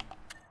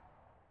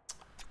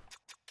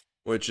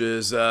 Which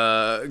is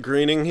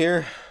Greening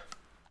here.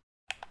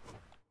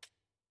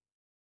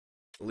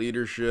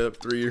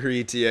 Leadership, 3-year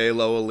ETA,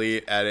 low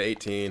elite at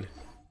 18.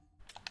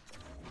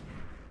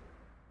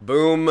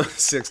 Boom,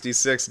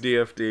 66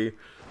 DFD.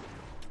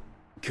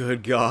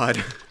 Good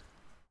God.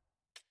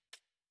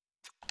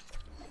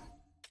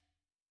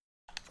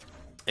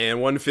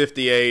 And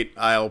 158,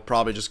 I'll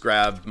probably just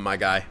grab my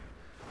guy.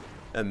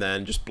 And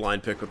then just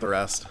blind pick with the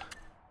rest.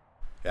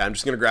 Yeah, I'm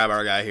just going to grab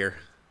our guy here.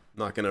 I'm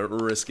not going to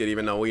risk it,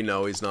 even though we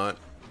know he's not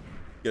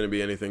going to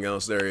be anything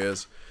else. There he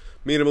is.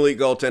 Medium elite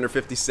goaltender,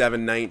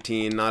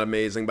 57-19. Not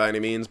amazing by any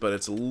means, but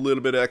it's a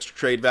little bit of extra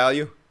trade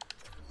value.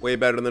 Way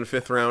better than a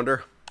 5th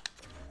rounder.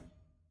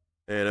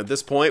 And at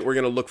this point, we're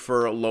going to look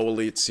for low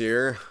elites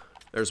here.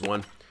 There's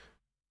one.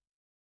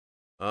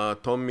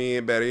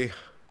 Tommy Berry.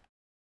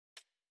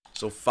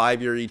 So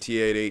 5-year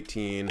ETA at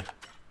 18.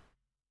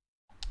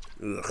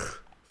 Ugh.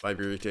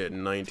 5-year ETA at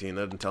 19.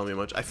 That didn't tell me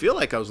much. I feel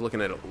like I was looking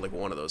at like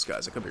one of those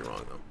guys. I could be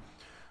wrong,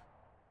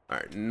 though.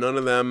 Alright, none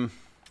of them.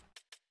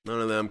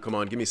 None of them. Come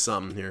on, give me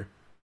something here.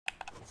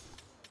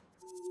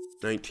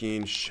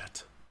 19.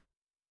 Shit.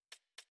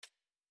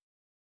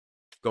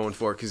 Going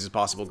for it because he's a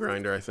possible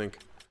grinder, I think.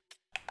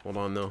 Hold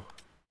on, though.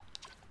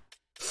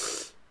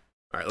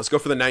 Alright, let's go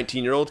for the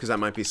 19-year-old because that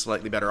might be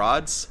slightly better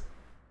odds.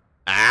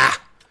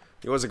 Ah!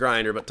 He was a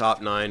grinder, but top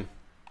 9.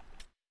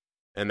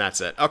 And that's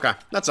it. Okay,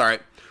 that's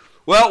alright.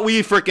 Well,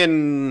 we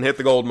freaking hit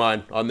the gold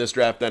mine on this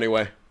draft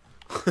anyway.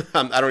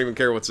 I don't even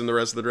care what's in the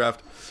rest of the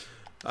draft.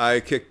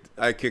 I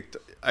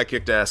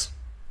kicked ass.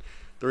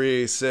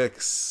 3,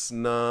 6,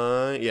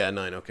 9. Yeah,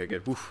 9. Okay,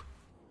 good. Oof.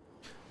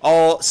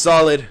 All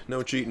solid.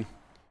 No cheating.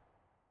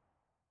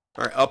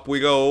 Alright, up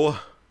we go.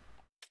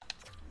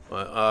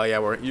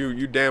 Yeah,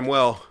 you damn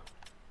well.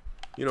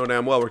 You know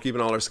damn well we're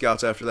keeping all our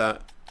scouts after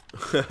that.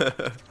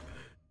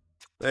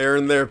 They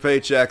earned their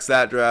paychecks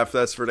that draft,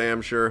 that's for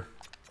damn sure.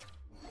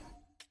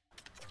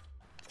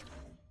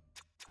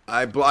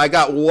 I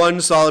got one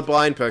solid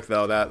blind pick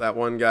though. That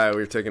one guy we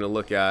were taking a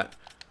look at.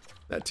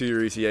 That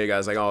 2-year ETA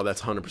guy's like, oh,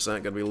 that's 100%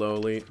 gonna be low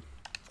elite.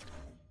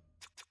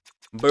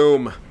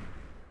 Boom.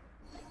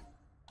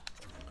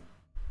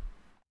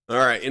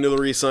 Alright, into the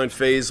re-sign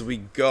phase we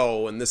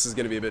go, and this is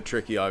going to be a bit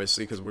tricky,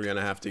 obviously, because we're going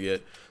to have to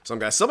get some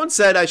guys. Someone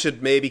said I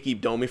should maybe keep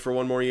Domi for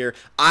one more year.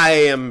 I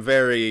am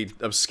very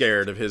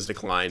scared of his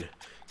decline.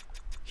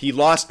 He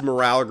lost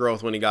morale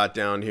growth when he got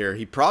down here.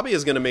 He probably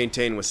is going to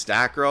maintain with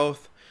stat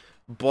growth,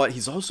 but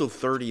he's also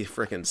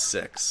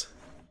 30-6.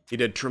 He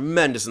did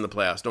tremendous in the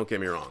playoffs, don't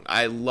get me wrong.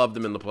 I loved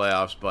him in the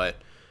playoffs, but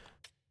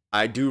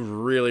I do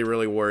really,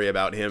 really worry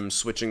about him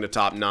switching to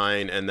top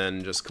 9 and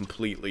then just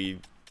completely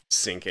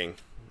sinking.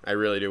 I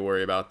really do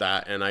worry about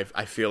that, and I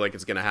feel like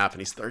it's going to happen.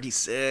 He's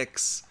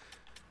 36.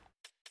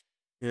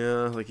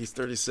 Yeah, like he's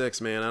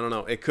 36, man. I don't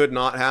know. It could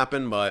not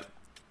happen, but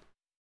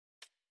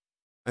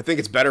I think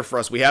it's better for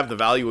us. We have the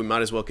value. We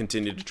might as well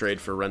continue to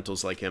trade for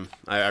rentals like him.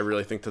 I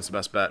really think that's the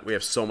best bet. We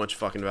have so much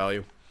fucking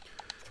value.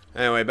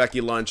 Anyway,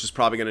 Becky Lunch is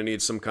probably going to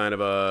need some kind of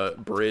a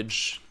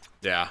bridge.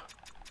 Yeah.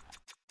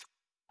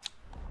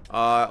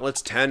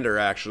 Let's tender,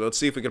 actually. Let's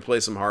see if we can play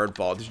some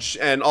hardball.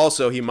 And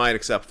also, he might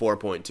accept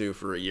 4.2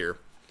 for a year.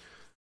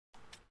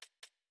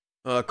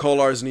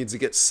 Kolars needs to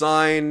get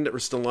signed.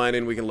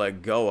 Ristolainen we can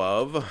let go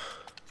of.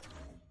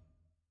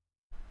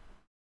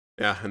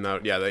 Yeah, and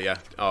that, yeah.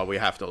 Oh, we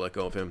have to let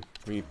go of him.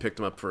 We picked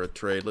him up for a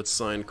trade. Let's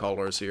sign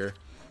Kolars here.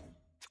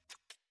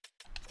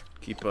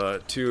 Keep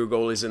 2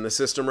 goalies in the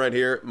system right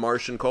here.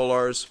 Marsh and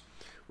Kolars.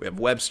 We have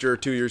Webster,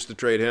 2 years to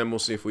trade him. We'll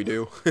see if we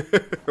do.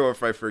 Or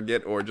if I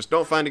forget, or just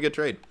don't find a good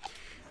trade.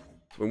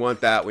 We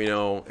want that, we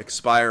know.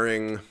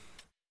 Expiring.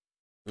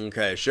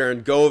 Okay,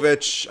 Sharon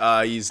Govich.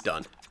 He's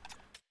done.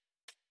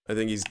 I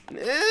think he's,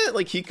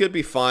 like, he could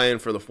be fine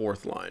for the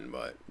 4th line,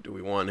 but do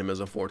we want him as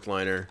a 4th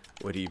liner?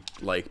 Would he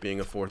like being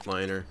a 4th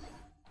liner?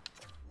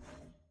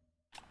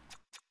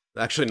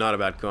 Actually, not a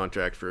bad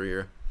contract for a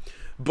year.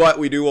 But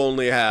we do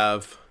only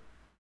have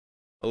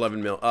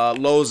 11 mil.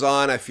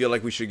 Lozon, I feel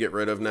like we should get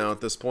rid of now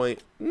at this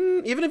point.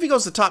 Even if he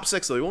goes to top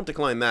 6, though, he won't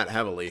decline that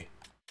heavily.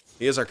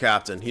 He is our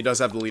captain. He does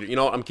have the leader. You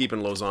know what? I'm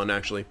keeping Lozon,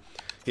 actually.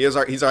 He's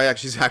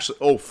actually,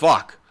 oh,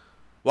 fuck.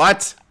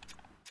 What?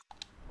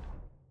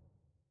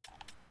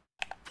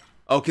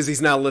 Oh, because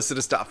he's now listed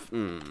as top.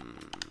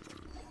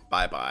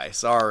 Bye-bye.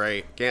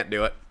 Sorry. Can't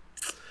do it.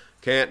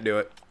 Can't do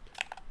it.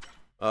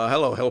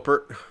 Hello,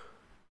 Hilpert.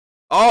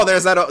 Oh,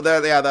 there's that.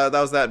 Yeah, that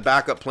was that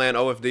backup plan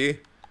OFD.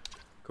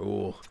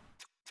 Cool.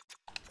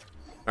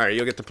 All right,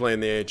 you'll get to play in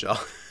the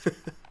AHL.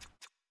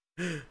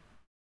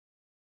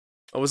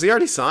 Oh, was he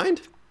already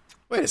signed?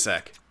 Wait a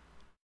sec.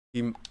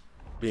 He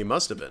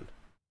must have been.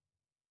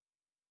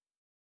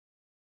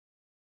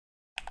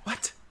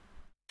 What?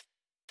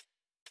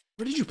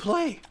 Where did you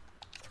play?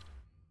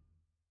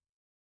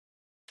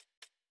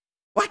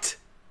 What?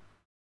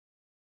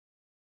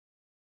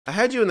 I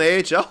had you in the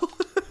AHL?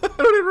 I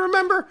don't even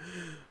remember.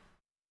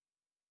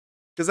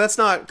 Because that's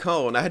not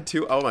Cone. I had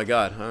 2. Oh my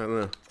god. I don't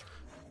know.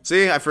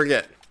 See, I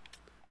forget.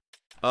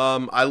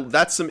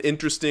 That's some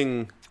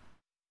interesting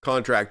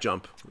contract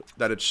jump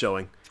that it's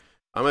showing.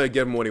 I'm going to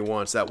give him what he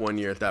wants that 1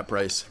 year at that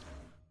price.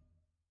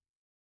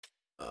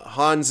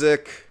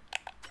 Hanzik.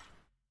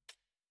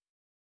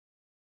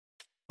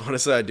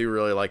 Honestly, I do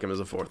really like him as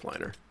a 4th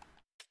liner.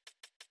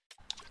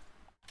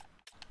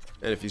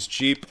 And if he's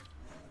cheap,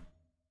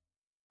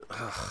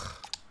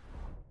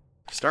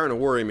 starting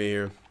to worry me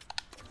here.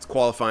 It's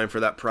qualifying for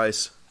that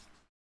price.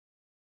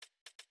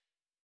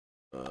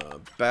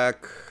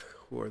 Back,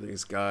 who are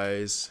these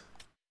guys?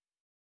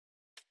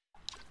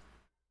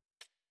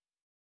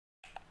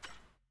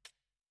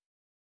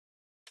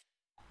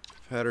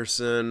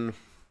 Pedersen.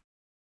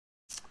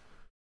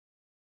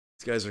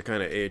 These guys are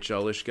kind of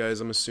AHL-ish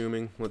guys, I'm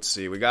assuming. Let's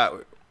see. We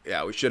got,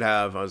 yeah, we should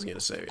have, I was going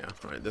to say, yeah.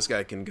 All right, this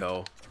guy can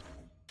go.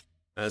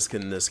 As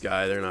can this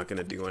guy. They're not going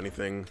to do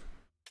anything.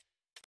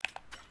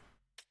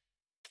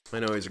 I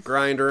know he's a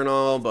grinder and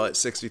all, but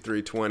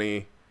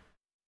 63-20.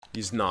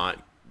 He's not.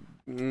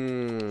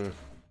 I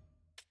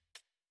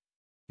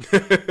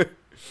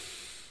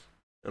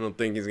don't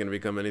think he's going to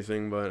become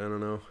anything, but I don't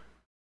know.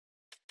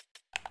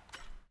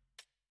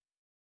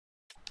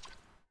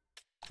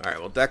 Alright,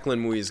 well,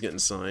 Declan Mui is getting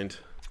signed.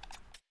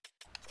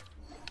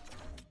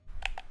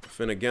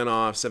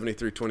 Finneganov,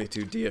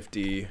 73-22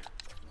 DFD.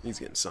 He's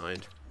getting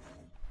signed.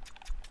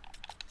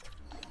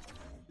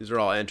 These are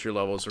all entry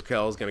levels.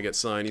 Raquel's going to get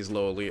signed. He's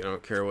low elite. I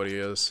don't care what he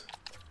is.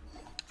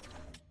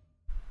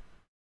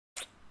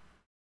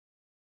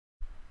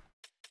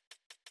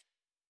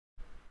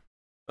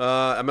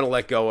 I'm going to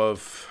let go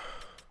of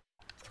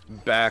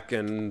Beck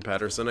and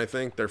Pedersen, I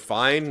think. They're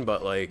fine,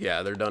 but, like,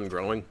 yeah, they're done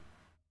growing.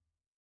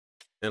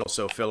 And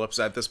also Phillips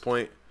at this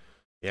point.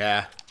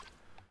 Yeah.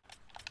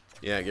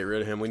 Yeah, get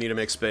rid of him. We need to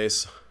make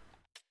space.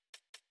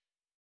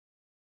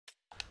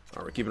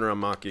 Alright, we're keeping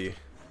around Maki.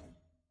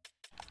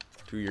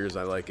 2 years,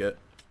 I like it.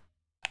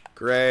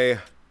 Gray.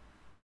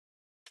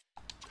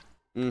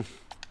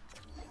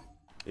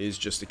 He's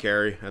just a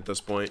carry at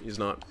this point. He's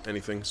not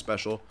anything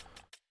special.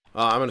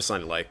 I'm going to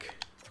sign like.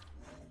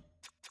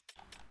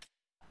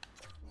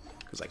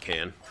 Because I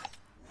can.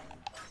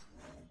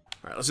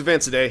 Alright, let's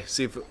advance today.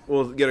 See if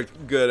we'll get a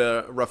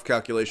good rough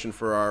calculation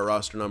for our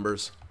roster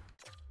numbers.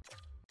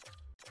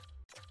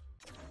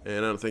 And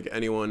I don't think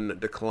anyone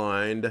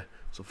declined.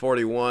 So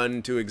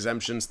 41, 2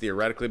 exemptions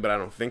theoretically, but I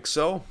don't think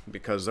so.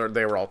 Because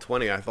they were all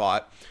 20, I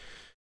thought.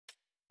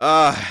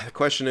 The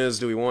question is,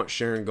 do we want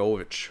Sharon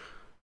Govich?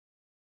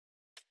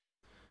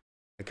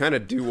 I kind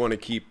of do want to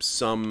keep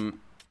some...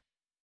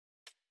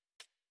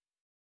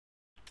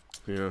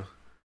 Yeah.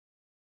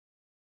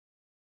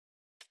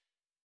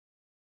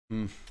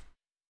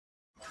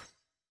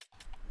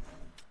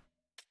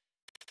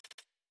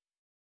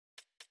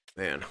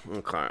 Man,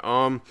 okay.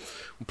 We'll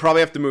probably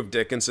have to move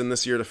Dickinson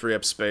this year to free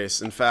up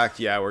space. In fact,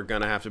 yeah, we're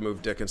gonna have to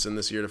move Dickinson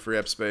this year to free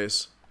up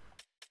space.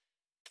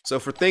 So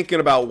if we're thinking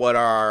about what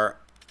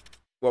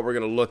we're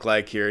gonna look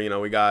like here, you know,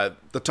 we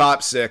got the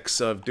top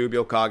 6 of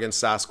Dubio, Coggins,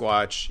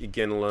 Sasquatch,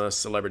 Iginla,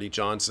 Celebrity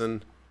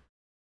Johnson.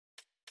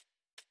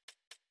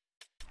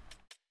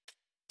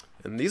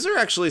 And these are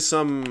actually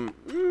some...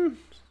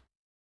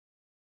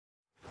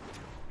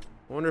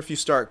 I wonder if you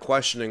start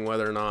questioning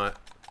whether or not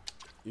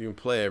you can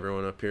play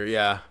everyone up here.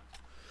 Yeah.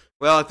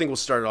 Well, I think we'll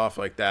start it off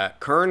like that.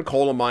 Kern,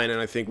 Colemine, and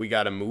I think we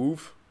got to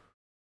move.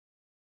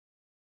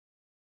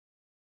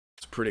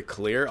 It's pretty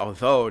clear.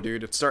 Although,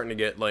 dude, it's starting to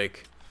get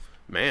like...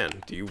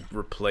 Man, do you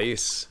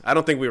replace... I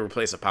don't think we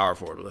replace a power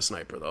forward with a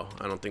sniper, though.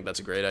 I don't think that's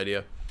a great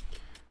idea.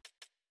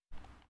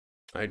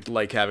 I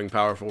like having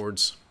power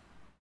forwards.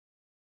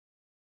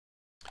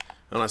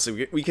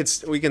 Honestly, we can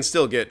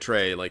still get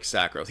Trey, like,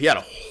 Sacros. He had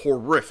a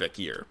horrific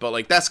year, but,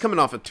 like, that's coming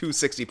off of 2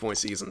 60-point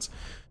seasons.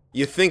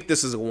 You think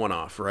this is a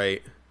one-off,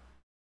 right?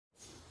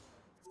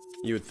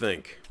 You would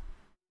think.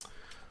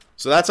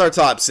 So that's our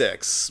top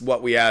 6,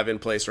 what we have in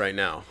place right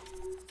now.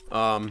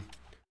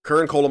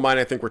 Current Colemine,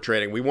 I think we're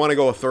trading. We want to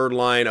go a third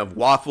line of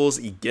Waffles,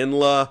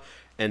 Iginla,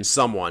 and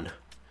someone.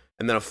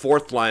 And then a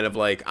fourth line of,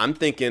 like, I'm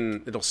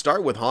thinking it'll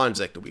start with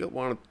Hanzik. Do we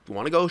want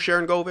to go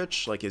Sharon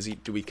Govich? Like,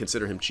 do we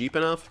consider him cheap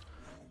enough?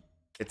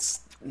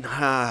 It's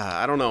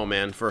I don't know,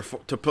 man.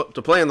 To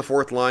play on the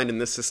fourth line in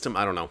this system,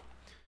 I don't know.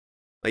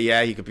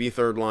 Yeah, he could be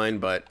third line,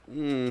 but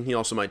he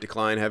also might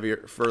decline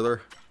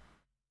further.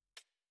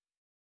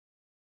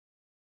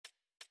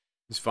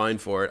 He's fine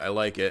for it. I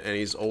like it, and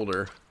he's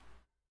older.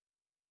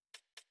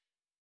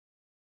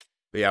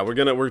 But yeah, we're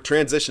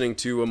transitioning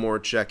to a more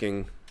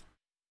checking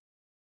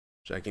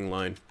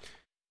line,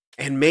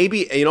 and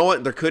maybe, you know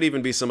what? There could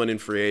even be someone in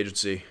free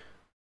agency.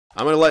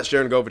 I'm gonna let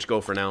Sharon Govich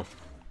go for now.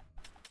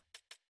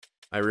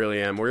 I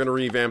really am. We're going to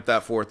revamp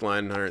that fourth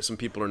line. All right, some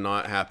people are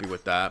not happy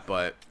with that,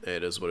 but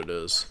it is what it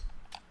is.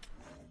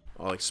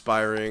 All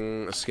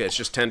expiring. Okay, it's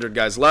just tendered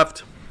guys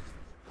left.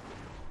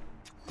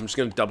 I'm just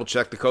going to double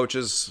check the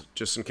coaches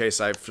just in case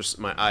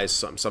my eyes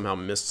somehow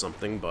missed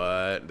something,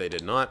 but they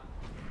did not.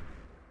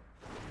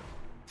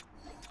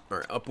 All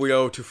right, up we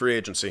go to free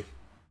agency.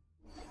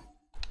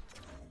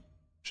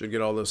 Should get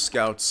all those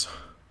scouts.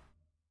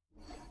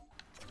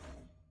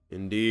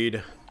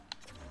 Indeed.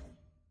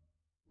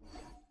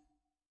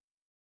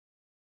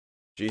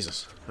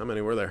 Jesus, how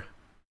many were there?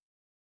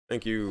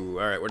 Thank you.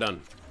 All right, we're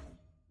done.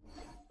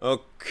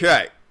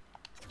 Okay.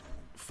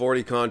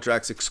 40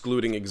 contracts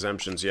excluding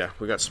exemptions. Yeah,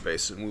 we got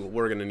space, and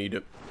we're going to need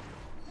it.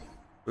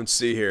 Let's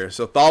see here.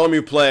 So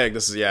Tholomew Plague,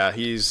 this is, yeah,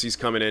 he's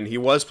coming in. He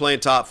was playing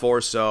top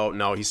 4, so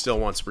no, he still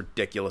wants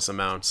ridiculous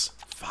amounts.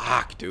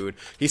 Fuck, dude.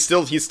 He's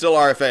still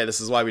RFA.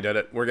 This is why we did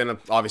it. We're going to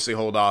obviously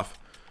hold off.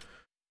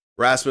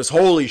 Rasmus,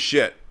 holy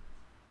shit.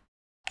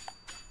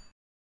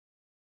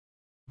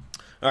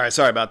 Alright,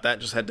 sorry about that.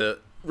 Just had to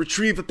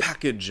retrieve a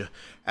package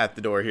at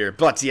the door here.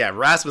 But yeah,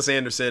 Rasmus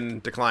Anderson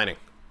declining.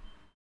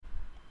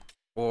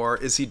 Or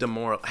is he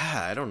demoralized?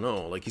 I don't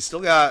know. Like, he's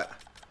still got...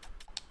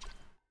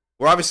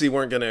 We obviously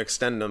weren't going to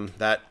extend him.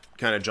 That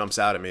kind of jumps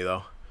out at me,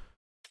 though.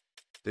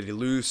 Did he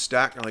lose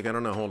stack? Like, I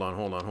don't know. Hold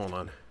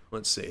on.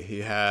 Let's see.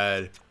 He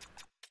had...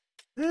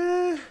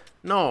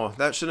 no,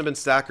 that shouldn't have been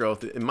stat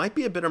growth. It might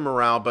be a bit of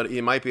morale, but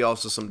it might be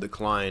also some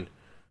decline.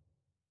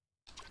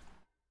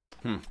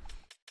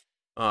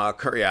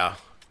 Yeah.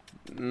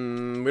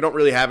 We don't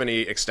really have any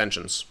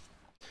extensions.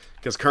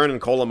 Because Kern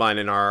and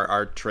Colamine are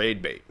our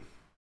trade bait.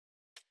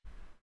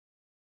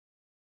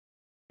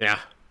 Yeah.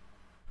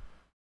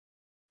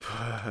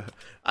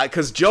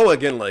 Because Joe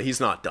Aginla, he's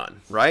not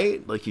done,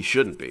 right? Like, he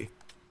shouldn't be.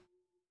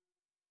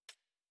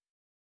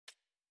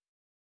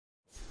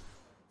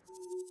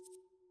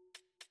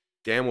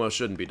 Damn well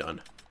shouldn't be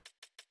done.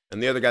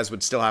 And the other guys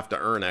would still have to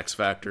earn X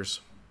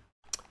factors.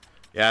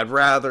 Yeah, I'd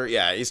rather...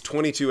 Yeah, he's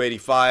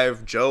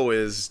 2285. Joe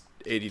is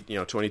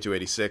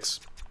 2286.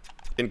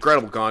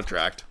 Incredible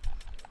contract.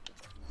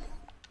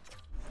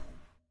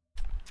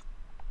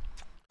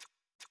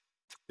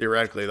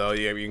 Theoretically, though,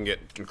 yeah, you can get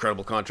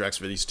incredible contracts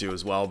for these two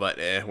as well, but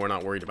we're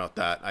not worried about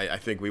that. I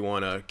think we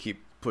want to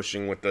keep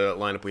pushing with the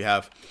lineup we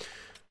have.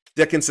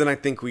 Dickinson, I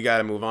think we got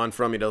to move on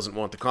from. He doesn't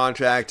want the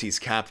contract. He's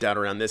capped out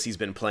around this. He's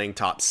been playing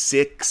top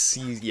 6.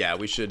 Yeah,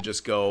 we should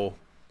just go...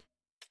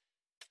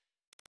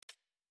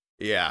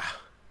 Yeah.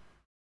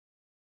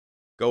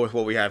 Go with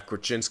what we have.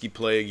 Korchinski,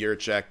 Plague,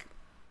 Yurchek,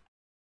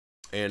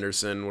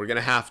 Anderson. We're going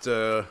to have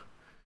to...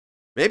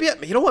 Maybe,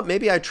 you know what?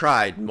 Maybe I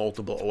tried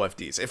multiple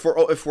OFDs. If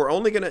we're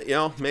only going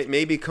to,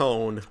 maybe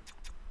Cone.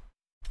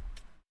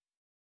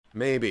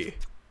 Maybe.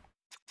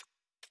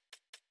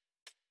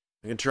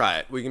 We can try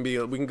it. We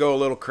can go a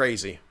little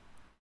crazy.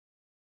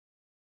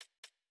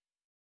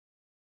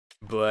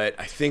 But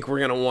I think we're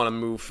gonna want to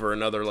move for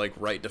another like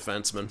right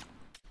defenseman.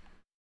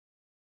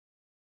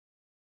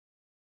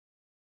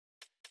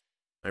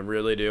 I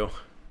really do.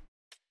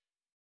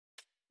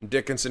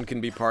 Dickinson can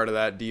be part of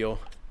that deal.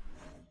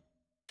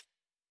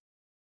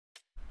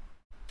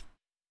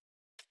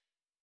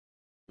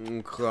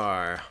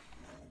 Okay.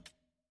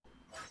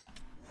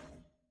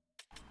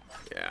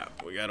 Yeah,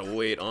 we gotta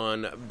wait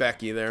on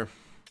Becky there.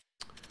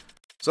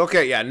 So,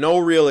 okay, yeah, no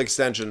real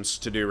extensions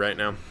to do right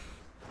now.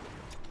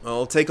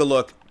 I'll take a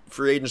look.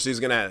 Free agency is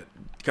going to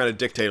kind of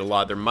dictate a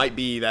lot. There might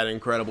be that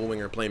incredible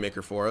winger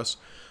playmaker for us.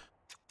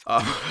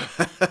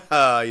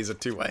 He's a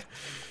two-way.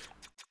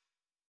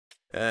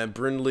 And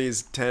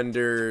Brindley's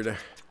tendered.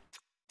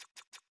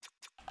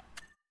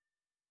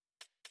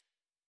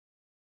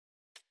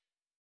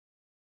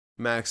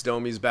 Max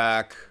Domi's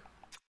back.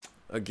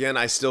 Again,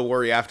 I still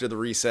worry after the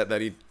reset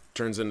that he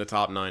turns into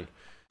top 9.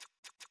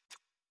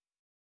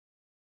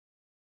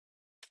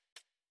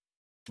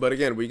 But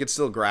again, we could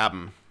still grab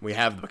him. We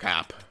have the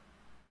cap.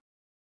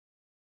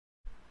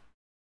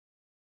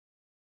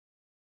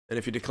 And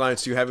if he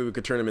declines too heavy, we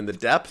could turn him into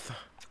depth.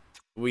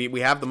 We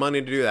have the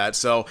money to do that.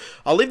 So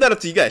I'll leave that up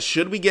to you guys.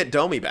 Should we get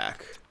Domi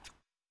back?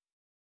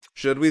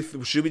 Should we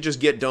just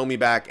get Domi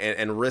back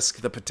and risk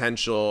the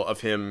potential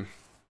of him,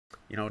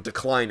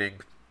 declining?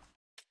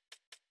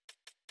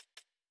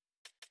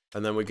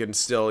 And then we can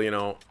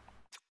still,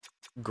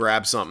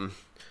 grab something.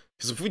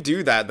 Because if we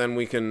do that, then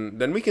we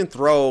can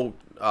throw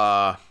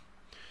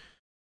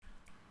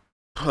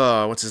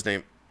what's his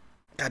name?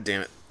 God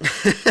damn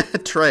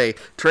it. Trey.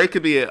 Trey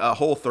could be a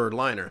whole third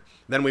liner.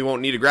 Then we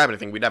won't need to grab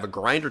anything. We'd have a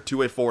grinder,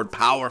 two-way forward,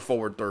 power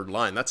forward, third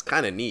line. That's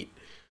kind of neat.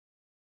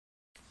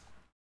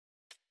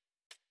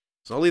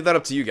 So I'll leave that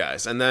up to you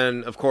guys. And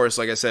then, of course,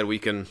 like I said, we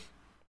can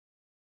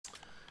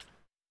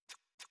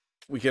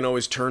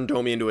always turn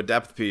Domi into a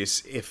depth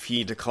piece if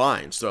he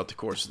declines throughout the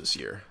course of this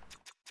year.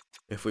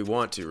 If we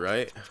want to,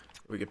 right?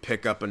 We could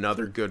pick up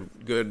another good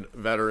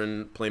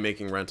veteran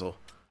playmaking rental.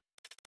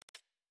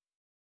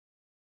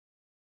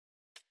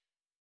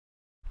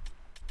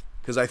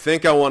 Because I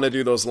think I want to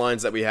do those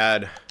lines that we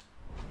had.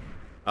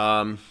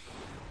 I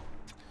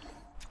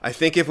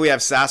think if we have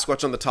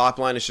Sasquatch on the top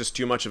line, it's just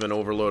too much of an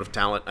overload of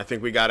talent. I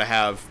think we got to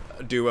have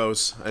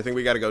duos. I think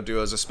we got to go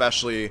duos,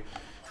 especially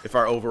if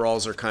our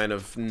overalls are kind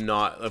of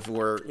not... If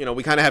we're,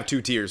 we kind of have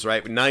 2 tiers,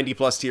 right?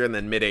 90-plus tier and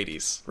then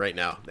mid-80s right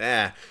now.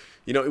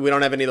 We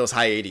don't have any of those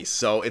high 80s.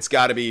 So it's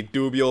got to be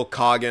Dubiel,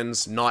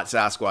 Coggins, not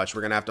Sasquatch.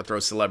 We're going to have to throw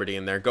Celebrity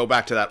in there. Go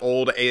back to that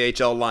old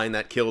AHL line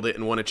that killed it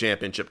and won a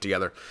championship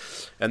together.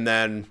 And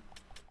then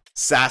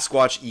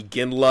Sasquatch,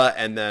 Iginla,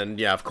 and then,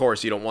 yeah, of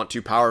course, you don't want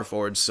 2 power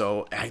forwards.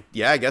 So,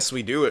 yeah, I guess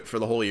we do it for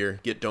the whole year.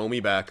 Get Domi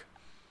back.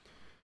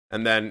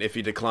 And then if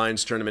he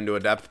declines, turn him into a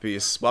depth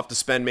piece. We'll have to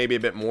spend maybe a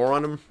bit more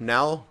on him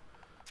now.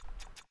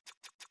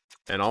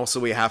 And also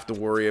we have to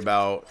worry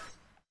about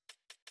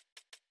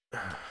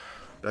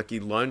Becky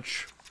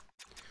Lunch.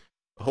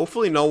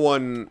 Hopefully no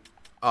one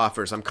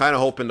offers. I'm kind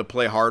of hoping to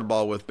play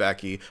hardball with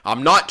Becky.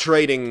 I'm not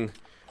trading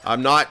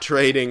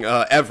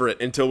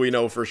Everett until we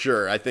know for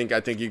sure. I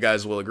think you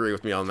guys will agree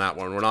with me on that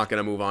one. We're not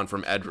going to move on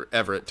from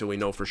Everett till we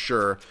know for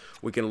sure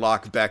we can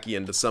lock Becky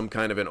into some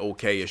kind of an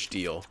okay-ish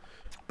deal.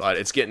 But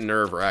it's getting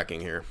nerve-wracking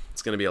here.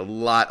 It's going to be a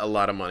lot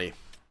of money.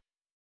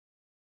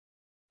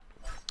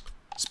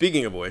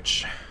 Speaking of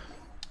which,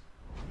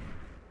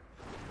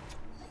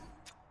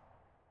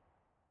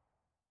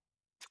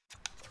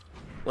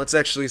 let's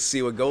actually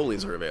see what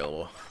goalies are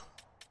available.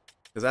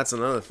 Because that's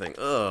another thing.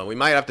 Ugh, we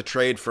might have to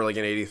trade for like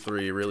an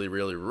 83. Really,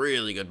 really,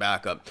 really good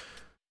backup.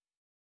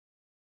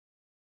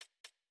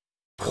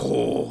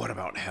 Oh, what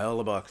about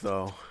Hellebuck,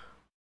 though?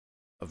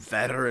 A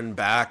veteran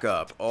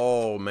backup.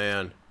 Oh,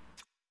 man.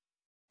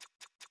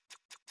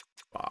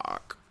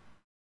 Fuck.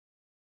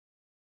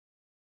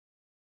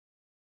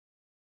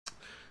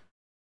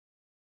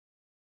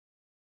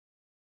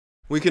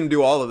 We can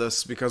do all of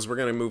this because we're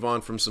going to move on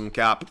from some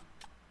cap,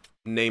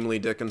 namely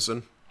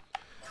Dickinson.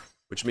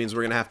 Which means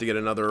we're going to have to get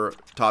another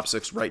top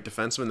 6 right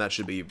defenseman. That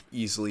should be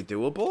easily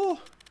doable.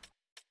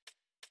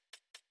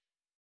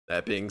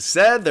 That being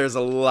said, there's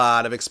a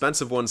lot of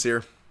expensive ones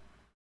here.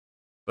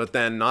 But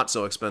then not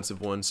so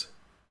expensive ones.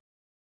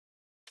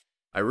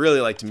 I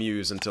really liked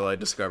Muse until I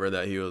discovered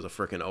that he was a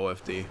freaking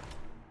OFD.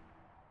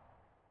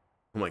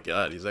 Oh my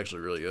god, he's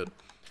actually really good.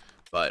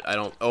 But I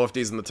don't...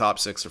 OFDs in the top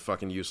 6 are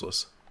fucking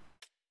useless.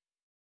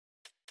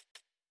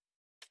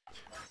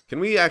 Can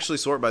we actually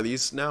sort by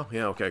these now?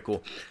 Yeah, okay,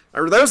 cool.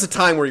 There was a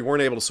time where you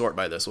weren't able to sort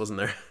by this, wasn't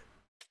there?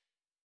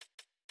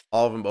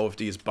 All of them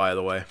OFDs, by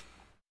the way.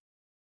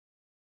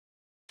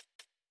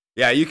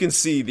 Yeah, you can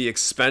see the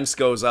expense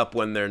goes up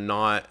when they're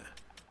not...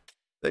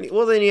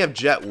 Well, then you have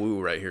Jet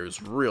Wu right here.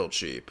 It's real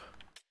cheap.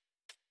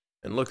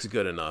 And looks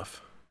good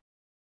enough.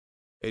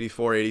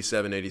 84,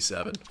 87,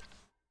 87.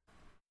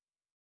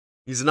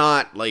 He's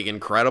not, like,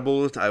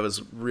 incredible. I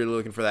was really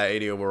looking for that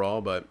 80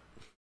 overall, but...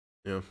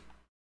 Yeah.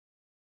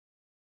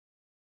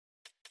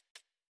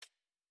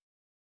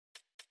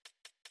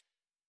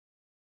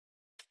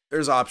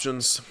 There's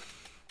options.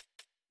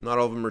 Not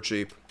all of them are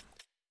cheap.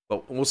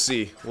 But we'll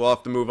see. We'll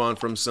have to move on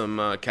from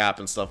some cap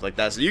and stuff like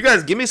that. So you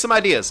guys give me some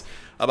ideas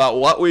about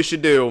what we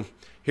should do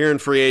here in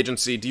free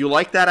agency. Do you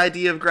like that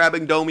idea of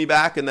grabbing Domi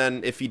back? And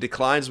then if he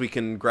declines, we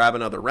can grab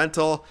another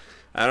rental?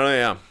 I don't know,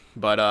 yeah.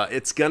 But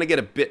it's going to get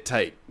a bit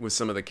tight with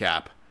some of the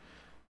cap.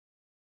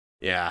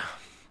 Yeah.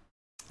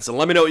 So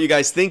let me know what you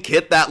guys think.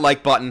 Hit that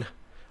like button.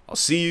 I'll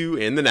see you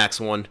in the next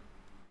one.